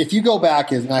if you go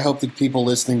back, and I hope that people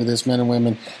listening to this, men and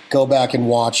women, go back and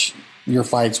watch your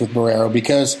fights with Barrero,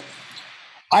 because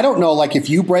I don't know, like if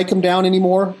you break them down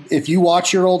anymore, if you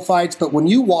watch your old fights, but when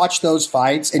you watch those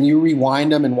fights and you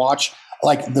rewind them and watch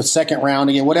like the second round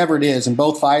again, whatever it is, in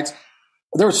both fights,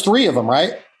 there was 3 of them,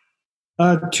 right?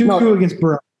 Two against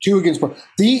Barrero. 2 against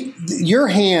Barrero. Your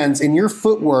hands and your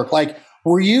footwork, like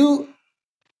were you?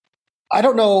 I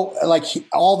don't know, like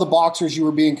all the boxers you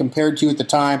were being compared to at the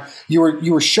time, you were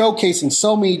showcasing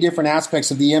so many different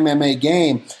aspects of the MMA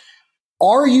game.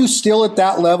 Are you still at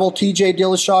that level, TJ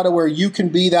Dillashaw, where you can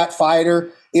be that fighter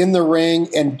in the ring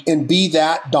and be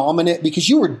that dominant? Because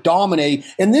you were dominating,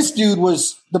 and this dude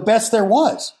was the best there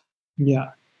was.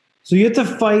 Yeah. So you have to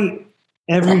fight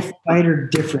every fighter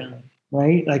differently,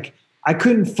 right? Like I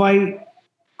couldn't fight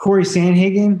Corey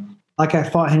Sandhagen like I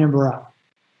fought Renan Barão.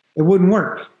 It wouldn't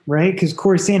work. Right? Because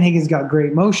Corey Sandhagen's got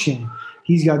great motion.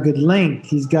 He's got good length.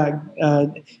 He's got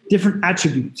different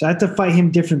attributes. I have to fight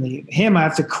him differently. I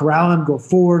have to corral him, go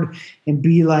forward, and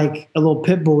be like a little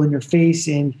pit bull in your face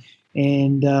and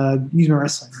use my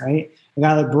wrestling, right? A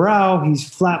guy like Barão, he's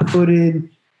flat-footed,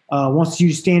 wants you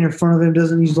to stand in front of him,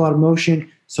 doesn't use a lot of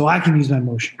motion, so I can use my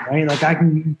motion, right? Like I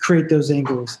can create those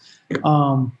angles.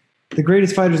 The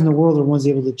greatest fighters in the world are ones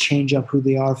able to change up who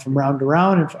they are from round to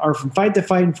round, or from fight to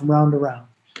fight and from round to round.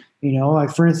 You know, like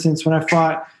for instance, when I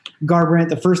fought Garbrandt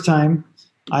the first time,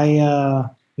 I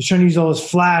was trying to use all his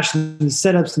flash and these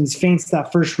setups and these feints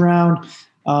that first round.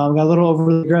 Got a little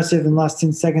overly aggressive in the last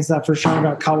 10 seconds that first round.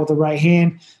 Got caught with the right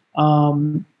hand.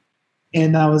 And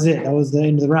that was it. That was the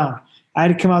end of the round. I had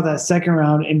to come out that second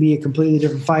round and be a completely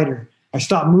different fighter. I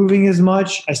stopped moving as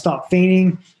much. I stopped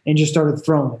feigning and just started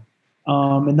throwing.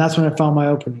 And that's when I found my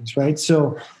openings, right?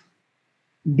 So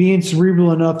being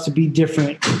cerebral enough to be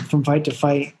different from fight to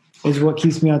fight is what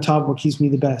keeps me on top, what keeps me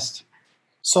the best.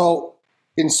 So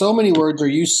in so many words, are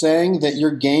you saying that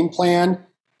your game plan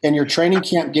and your training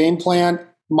camp game plan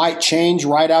might change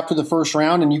right after the first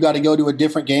round and you got to go to a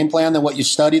different game plan than what you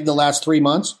studied the last 3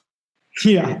 months?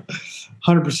 Yeah,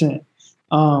 100%.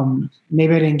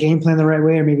 Maybe I didn't game plan the right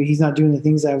way, or maybe he's not doing the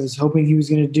things I was hoping he was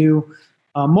going to do.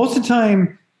 Most of the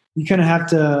time, you kind of have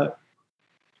to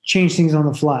change things on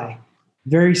the fly.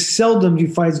 Very seldom do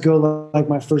fights go like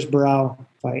my first Barão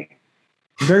fight.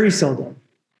 Very seldom.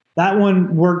 That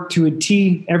one worked to a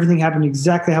T. Everything happened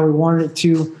exactly how we wanted it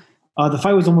to. The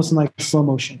fight was almost in like slow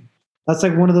motion. That's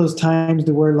like one of those times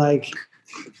to where like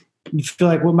you feel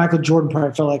like what Michael Jordan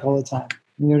probably felt like all the time.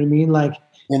 You know what I mean? Like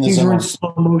things were in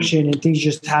slow motion and things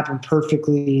just happened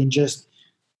perfectly, and just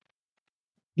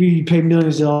you pay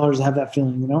millions of dollars to have that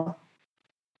feeling, you know?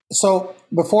 So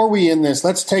before we end this,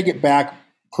 let's take it back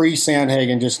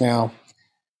pre-Sandhagen just now.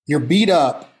 You're beat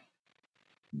up.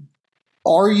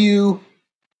 Are you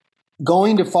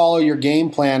going to follow your game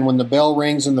plan when the bell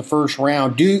rings in the first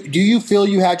round. Do you feel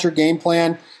you had your game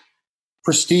plan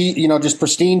pristine, just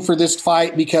pristine for this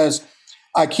fight? Because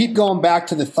I keep going back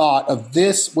to the thought of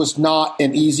this was not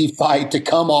an easy fight to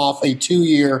come off a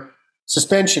 2-year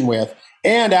suspension with.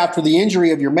 And after the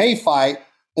injury of your May fight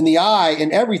and the eye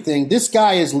and everything, this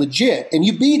guy is legit, and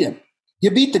you beat him. You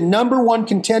beat the number one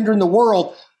contender in the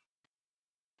world.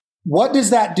 What does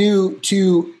that do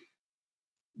to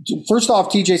first off,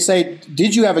 TJ, say,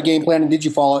 did you have a game plan and did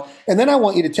you follow it? And then I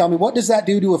want you to tell me, what does that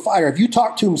do to a fighter? Have you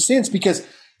talked to him since? Because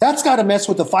that's got to mess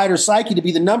with the fighter's psyche to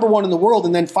be the number one in the world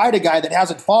and then fight a guy that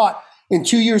hasn't fought in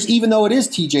 2 years, even though it is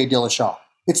TJ Dillashaw.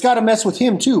 It's got to mess with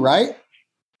him too, right?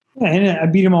 Yeah, and I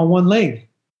beat him on one leg.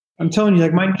 I'm telling you,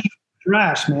 like, my knee was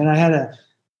trash, man. I had a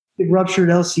big ruptured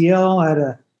LCL. I had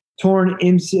a torn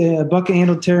bucket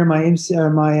handle tear in my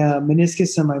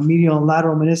meniscus and my medial and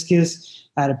lateral meniscus.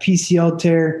 I had a PCL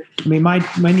tear. I mean, my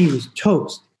knee was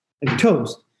toast, like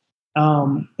toast.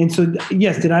 And so,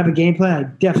 yes, did I have a game plan? I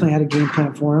definitely had a game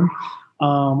plan for him.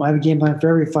 I have a game plan for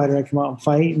every fighter I come out and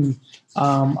fight. And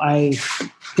I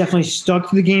definitely stuck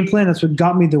to the game plan. That's what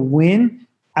got me the win.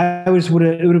 It would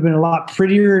have been a lot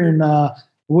prettier and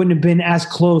wouldn't have been as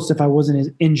close if I wasn't as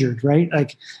injured, right?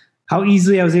 Like how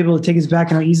easily I was able to take his back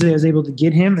and how easily I was able to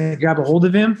get him and grab a hold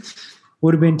of him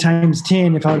would have been times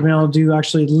 10 if I would have been able to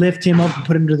actually lift him up and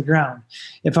put him to the ground.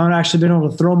 If I would actually been able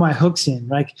to throw my hooks in.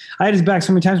 Like I had his back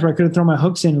so many times where I could have thrown my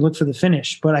hooks in and looked for the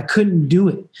finish, but I couldn't do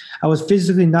it. I was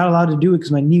physically not allowed to do it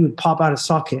because my knee would pop out of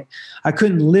socket. I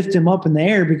couldn't lift him up in the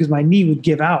air because my knee would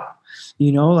give out.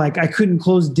 Like I couldn't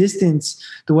close distance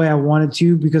the way I wanted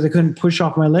to because I couldn't push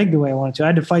off my leg the way I wanted to. I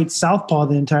had to fight southpaw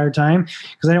the entire time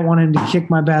because I didn't want him to kick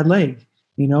my bad leg,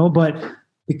 but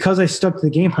because I stuck to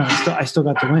the game plan, I still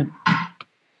got the win.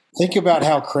 Think about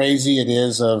how crazy it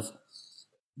is of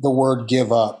the word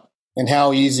give up and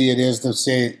how easy it is to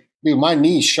say, dude, my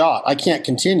knee's shot. I can't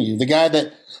continue. The guy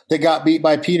that got beat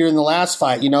by Peter in the last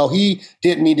fight, he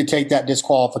didn't need to take that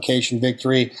disqualification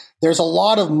victory. There's a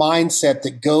lot of mindset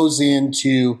that goes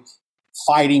into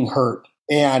fighting hurt.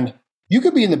 And you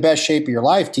could be in the best shape of your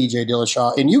life, TJ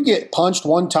Dillashaw, and you get punched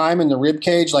one time in the rib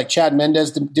cage like Chad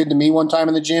Mendez did to me one time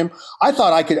in the gym. I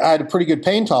thought I had a pretty good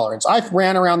pain tolerance. I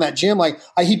ran around that gym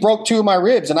he broke 2 of my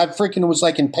ribs, and I freaking was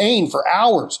like in pain for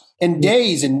hours and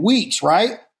days and weeks,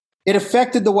 right? It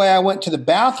affected the way I went to the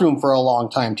bathroom for a long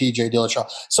time, TJ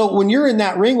Dillashaw. So when you're in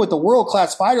that ring with a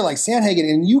world-class fighter like Sandhagen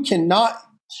and you cannot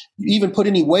even put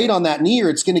any weight on that knee or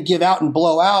it's going to give out and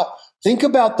blow out, think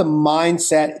about the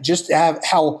mindset, just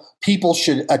how people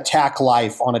should attack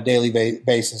life on a daily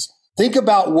basis. Think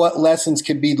about what lessons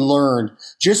could be learned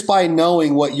just by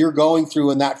knowing what you're going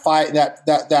through in that fight, that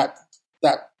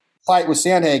fight with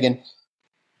Sandhagen.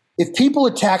 If people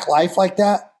attack life like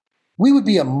that, we would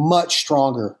be a much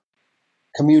stronger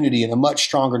community and a much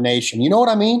stronger nation. You know what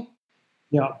I mean?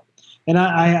 Yeah. And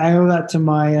I owe that to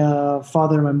my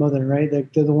father and my mother, right?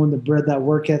 They're the one that bred that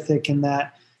work ethic and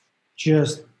that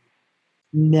just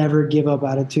never give up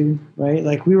attitude, right?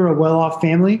 Like we were a well-off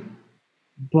family,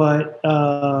 but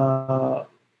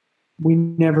we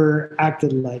never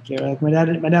acted like it. Like my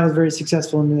dad was very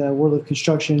successful in the world of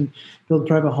construction, build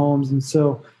private homes. And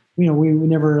so, we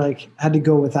never had to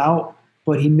go without,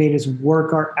 but he made us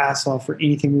work our ass off for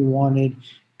anything we wanted,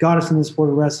 got us in the sport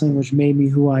of wrestling, which made me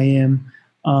who I am.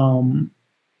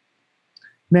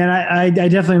 Man, I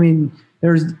definitely,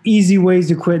 there's easy ways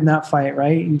to quit in that fight,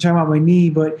 right? You're talking about my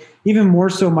knee, but even more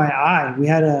so my eye.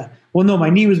 My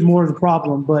knee was more of the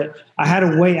problem, but I had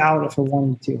a way out if I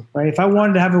wanted to, right? If I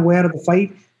wanted to have a way out of the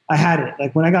fight, I had it.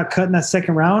 Like when I got cut in that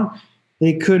second round,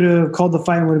 they could have called the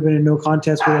fight and would have been a no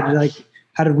contest where they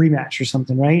had a rematch or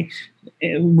something, right?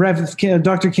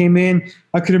 Doctor came in,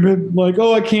 I could have been like,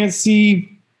 oh, I can't see.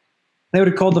 They would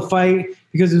have called the fight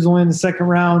because it was only in the second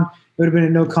round. It would have been a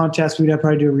no contest. We'd have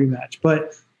probably do a rematch,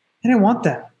 but I didn't want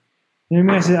that. You know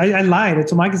what I mean? I said, I lied. I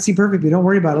told them I can see perfectly. Don't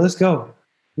worry about it. Let's go.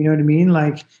 You know what I mean?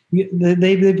 Like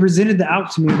they presented the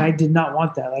out to me and I did not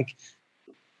want that. Like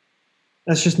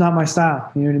that's just not my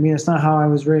style. You know what I mean? It's not how I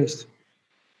was raised.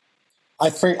 I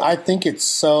think it's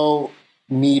so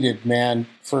needed, man,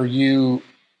 for you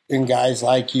and guys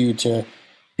like you to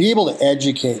be able to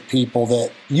educate people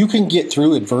that you can get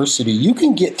through adversity. You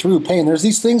can get through pain. There's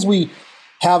these things we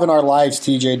have in our lives,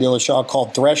 TJ Dillashaw,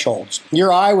 called thresholds.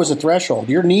 Your eye was a threshold.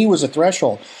 Your knee was a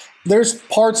threshold. There's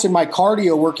parts in my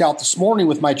cardio workout this morning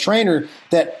with my trainer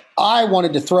that I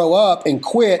wanted to throw up and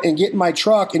quit and get in my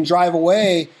truck and drive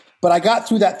away, but I got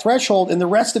through that threshold and the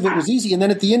rest of it was easy. And then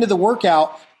at the end of the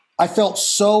workout, I felt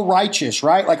so righteous,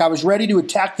 right? Like I was ready to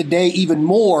attack the day even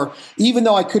more, even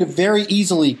though I could have very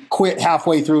easily quit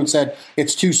halfway through and said,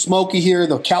 it's too smoky here.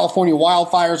 The California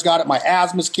wildfires got it. My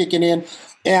asthma's kicking in.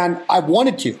 And I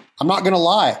wanted to. I'm not going to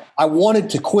lie. I wanted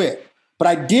to quit, but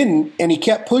I didn't. And he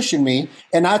kept pushing me.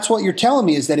 And that's what you're telling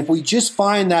me, is that if we just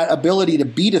find that ability to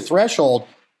beat a threshold,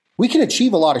 we can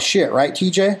achieve a lot of shit, right,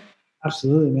 TJ?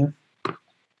 Absolutely, man.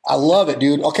 I love it,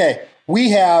 dude. Okay,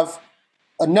 we have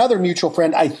another mutual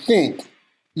friend, I think.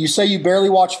 You say you barely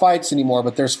watch fights anymore,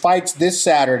 but there's fights this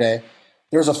Saturday.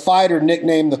 There's a fighter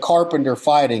nicknamed the Carpenter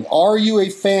fighting. Are you a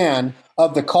fan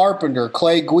of the Carpenter,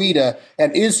 Clay Guida,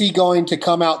 and is he going to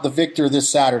come out the victor this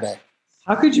Saturday?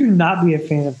 How could you not be a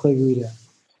fan of Clay Guida?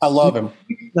 I love him.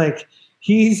 Like,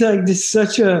 he's like just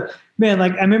such a man.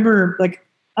 Like, I remember, like,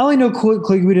 I only know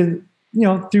Clay Guida,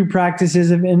 through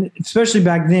practices, and especially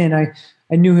back then, I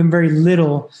knew him very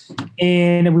little.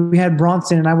 And we had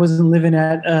Bronson, and I wasn't living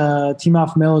at Team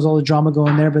Alpha Male. There's all the drama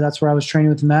going there, but that's where I was training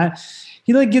with him at.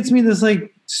 He like gets me this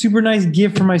like super nice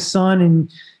gift for my son, and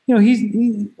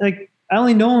he's like, I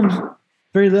only know him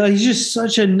very little. He's just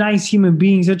such a nice human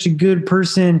being, such a good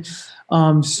person,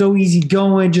 so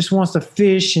easygoing, just wants to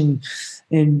fish and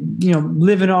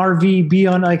live in an RV, be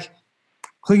on like.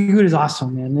 Clay Guida is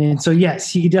awesome, man. And so,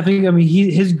 yes, he definitely,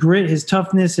 his grit, his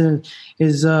toughness, and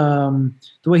his the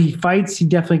way he fights, he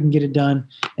definitely can get it done.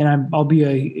 And I'll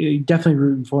be definitely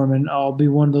rooting for him, and I'll be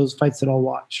one of those fights that I'll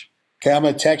watch. Okay, I'm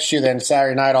going to text you then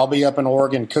Saturday night. I'll be up in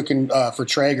Oregon cooking for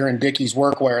Traeger and Dickie's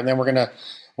Workwear, and then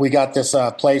we got this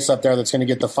place up there that's going to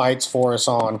get the fights for us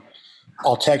on.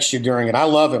 I'll text you during it. I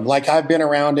love him. Like, I've been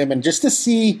around him, and just to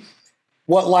see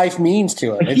what life means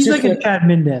to him. Like, he's like a Chad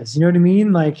Mendez, you know what I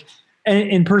mean? Like,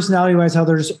 and personality-wise, how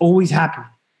they're just always happy.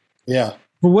 Yeah.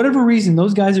 For whatever reason,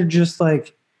 those guys are just,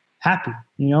 like, happy.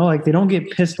 Like, they don't get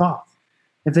pissed off.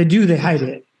 If they do, they hide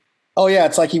it. Oh, yeah.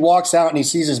 It's like he walks out and he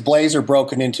sees his blazer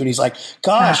broken into, and he's like,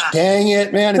 gosh, dang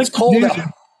it, man. It's cold out.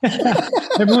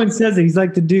 Everyone says it. He's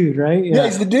like the dude, right? Yeah,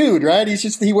 he's the dude, right?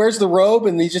 He wears the robe,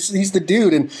 and he's the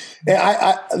dude. And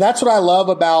I that's what I love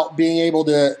about being able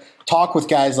to talk with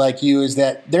guys like you, is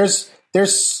that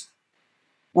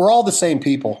we're all the same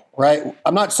people, right?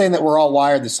 I'm not saying that we're all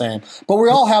wired the same, but we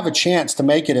all have a chance to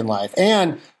make it in life.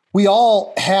 And we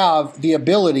all have the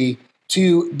ability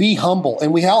to be humble,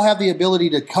 and we all have the ability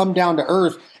to come down to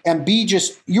earth and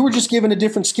you were just given a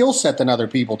different skill set than other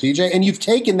people, TJ, and you've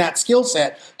taken that skill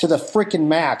set to the freaking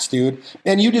max, dude.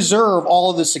 And you deserve all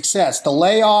of the success. The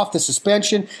layoff, the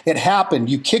suspension, it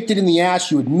happened. You kicked it in the ass.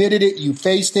 You admitted it. You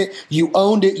faced it. You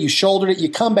owned it. You shouldered it.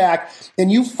 You come back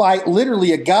and you fight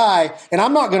literally a guy. And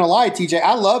I'm not going to lie, TJ,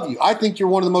 I love you. I think you're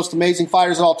one of the most amazing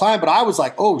fighters of all time. But I was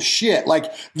like, oh shit,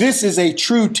 like this is a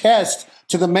true test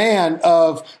to the man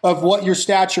of what your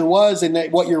stature was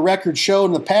and what your record showed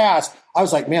in the past. I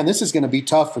was like, man, this is going to be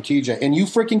tough for TJ. And you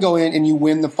freaking go in and you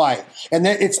win the fight. And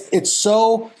then it's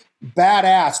so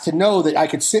badass to know that I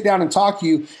could sit down and talk to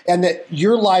you, and that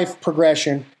your life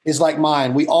progression is like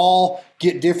mine. We all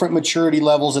get different maturity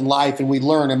levels in life, and we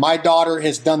learn. And my daughter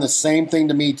has done the same thing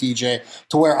to me, TJ,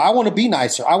 to where I want to be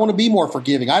nicer. I want to be more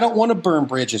forgiving. I don't want to burn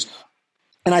bridges.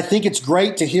 And I think it's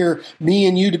great to hear me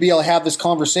and you to be able to have this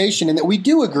conversation, and that we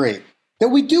do agree that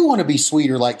we do want to be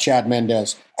sweeter like Chad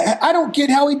Mendez. I don't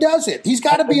get how he does it. He's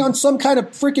got to be on some kind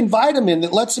of freaking vitamin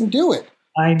that lets him do it.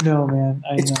 I know, man.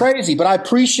 It's crazy, but I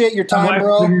appreciate your time,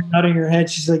 bro. You're nodding your head.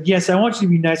 She's like, yes, I want you to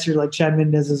be nicer like Chad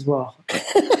Mendez as well.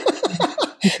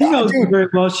 She knows him very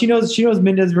well. She knows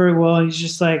Mendez very well, and he's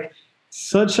just like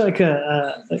such like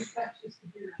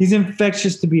he's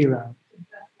infectious to be around.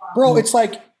 Bro, it's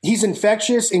like he's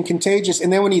infectious and contagious,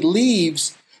 and then when he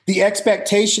leaves, the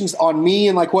expectations on me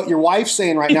and like what your wife's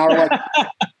saying right now are like,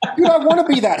 dude, I want to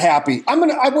be that happy.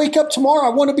 I wake up tomorrow, I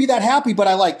want to be that happy, but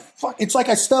it's like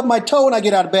I stub my toe and I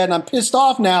get out of bed and I'm pissed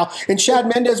off now. And Chad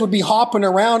Mendez would be hopping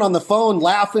around on the phone,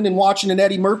 laughing and watching an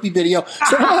Eddie Murphy video.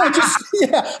 So I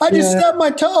just stubbed my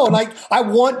toe, and I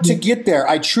want to get there.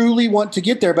 I truly want to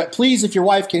get there. But please, if your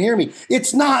wife can hear me,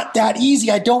 it's not that easy.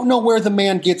 I don't know where the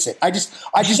man gets it. I just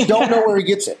don't know where he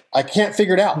gets it. I can't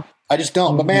figure it out. I just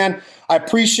don't. But man, I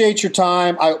appreciate your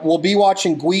time. I will be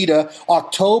watching Guida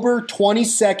October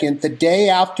 22nd, the day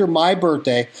after my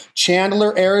birthday,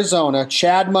 Chandler, Arizona,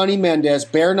 Chad Money Mendez,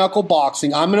 bare knuckle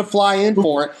boxing. I'm going to fly in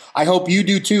for it. I hope you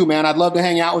do too, man. I'd love to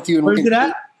hang out with you. Where's it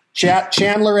at?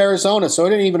 Chandler, Arizona. So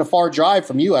it ain't even a far drive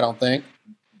from you, I don't think.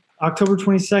 October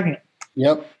 22nd.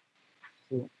 Yep.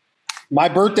 My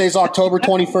birthday's October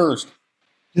 21st.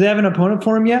 Do they have an opponent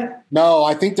for him yet? No,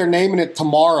 I think they're naming it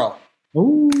tomorrow.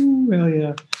 Oh, hell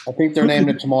yeah. I think they're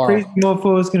naming it tomorrow. Crazy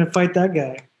mofo is going to fight that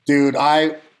guy. Dude,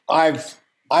 I've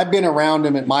I've been around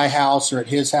him at my house or at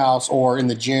his house or in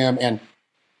the gym, and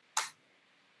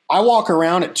I walk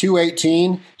around at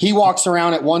 218. He walks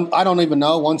around at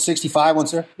 165,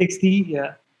 60,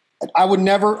 yeah. I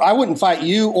wouldn't fight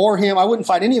you or him. I wouldn't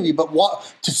fight any of you, but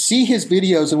to see his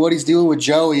videos and what he's doing with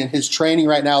Joey and his training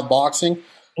right now with boxing.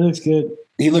 It looks good.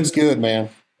 He looks good, man.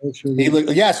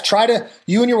 Really yes,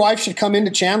 you and your wife should come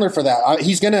into Chandler for that. I'm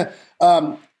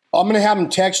going to have him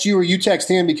text you or you text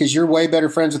him because you're way better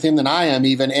friends with him than I am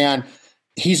even. And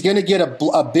he's going to get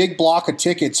a big block of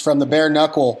tickets from the Bare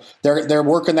Knuckle. They're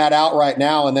working that out right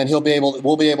now. And then we'll be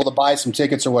able to buy some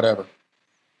tickets or whatever.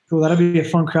 Cool. That'll be a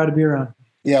fun crowd to be around.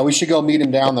 Yeah, we should go meet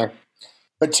him down there.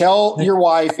 But tell your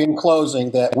wife in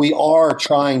closing that we are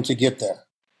trying to get there.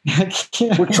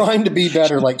 We're trying to be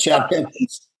better like Chad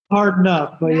Daniels. Hard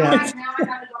enough, but yeah.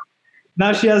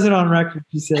 Now she has it on record,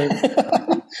 she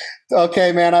said.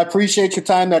 Okay, man, I appreciate your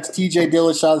time. That's TJ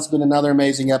Dillashaw. It's been another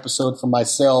amazing episode for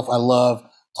myself. I love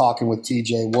talking with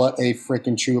TJ. What a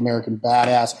freaking true American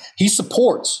badass. He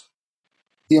supports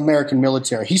the American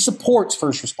military. He supports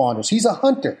first responders. He's a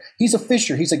hunter. He's a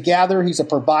fisher. He's a gatherer. He's a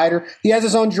provider. He has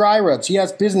his own dry rubs. He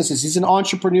has businesses. He's an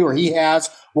entrepreneur. He has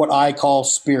what I call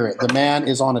spirit. The man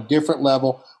is on a different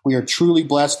level. We are truly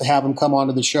blessed to have him come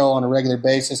onto the show on a regular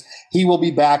basis. He will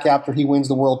be back after he wins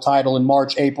the world title in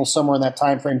March, April, somewhere in that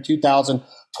time frame,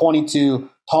 2022.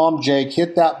 Tom Jake,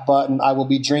 hit that button. I will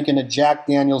be drinking a Jack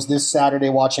Daniels this Saturday,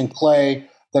 watching Clay,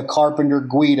 the Carpenter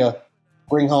Guida,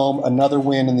 bring home another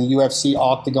win in the UFC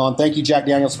octagon. Thank you, Jack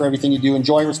Daniels, for everything you do.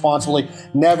 Enjoy responsibly.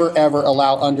 Never, ever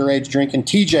allow underage drinking.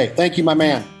 TJ, thank you, my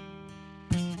man.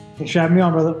 Thanks for having me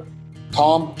on, brother.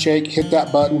 Tom Jake, hit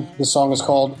that button. This song is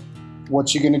called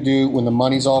What You Gonna Do When the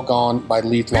Money's All Gone by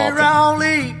Leith Lofton. We're all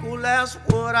equal, that's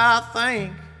what I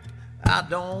think. I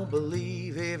don't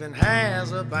believe heaven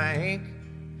has a bank.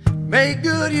 Make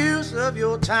good use of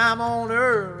your time on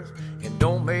earth and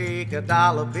don't make a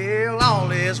dollar bill all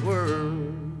it's worth.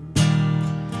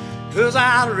 'Cause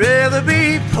I'd rather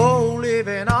be poor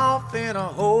living off in a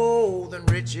hole than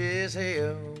rich as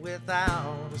hell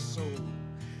without a soul.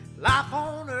 Life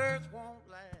on earth won't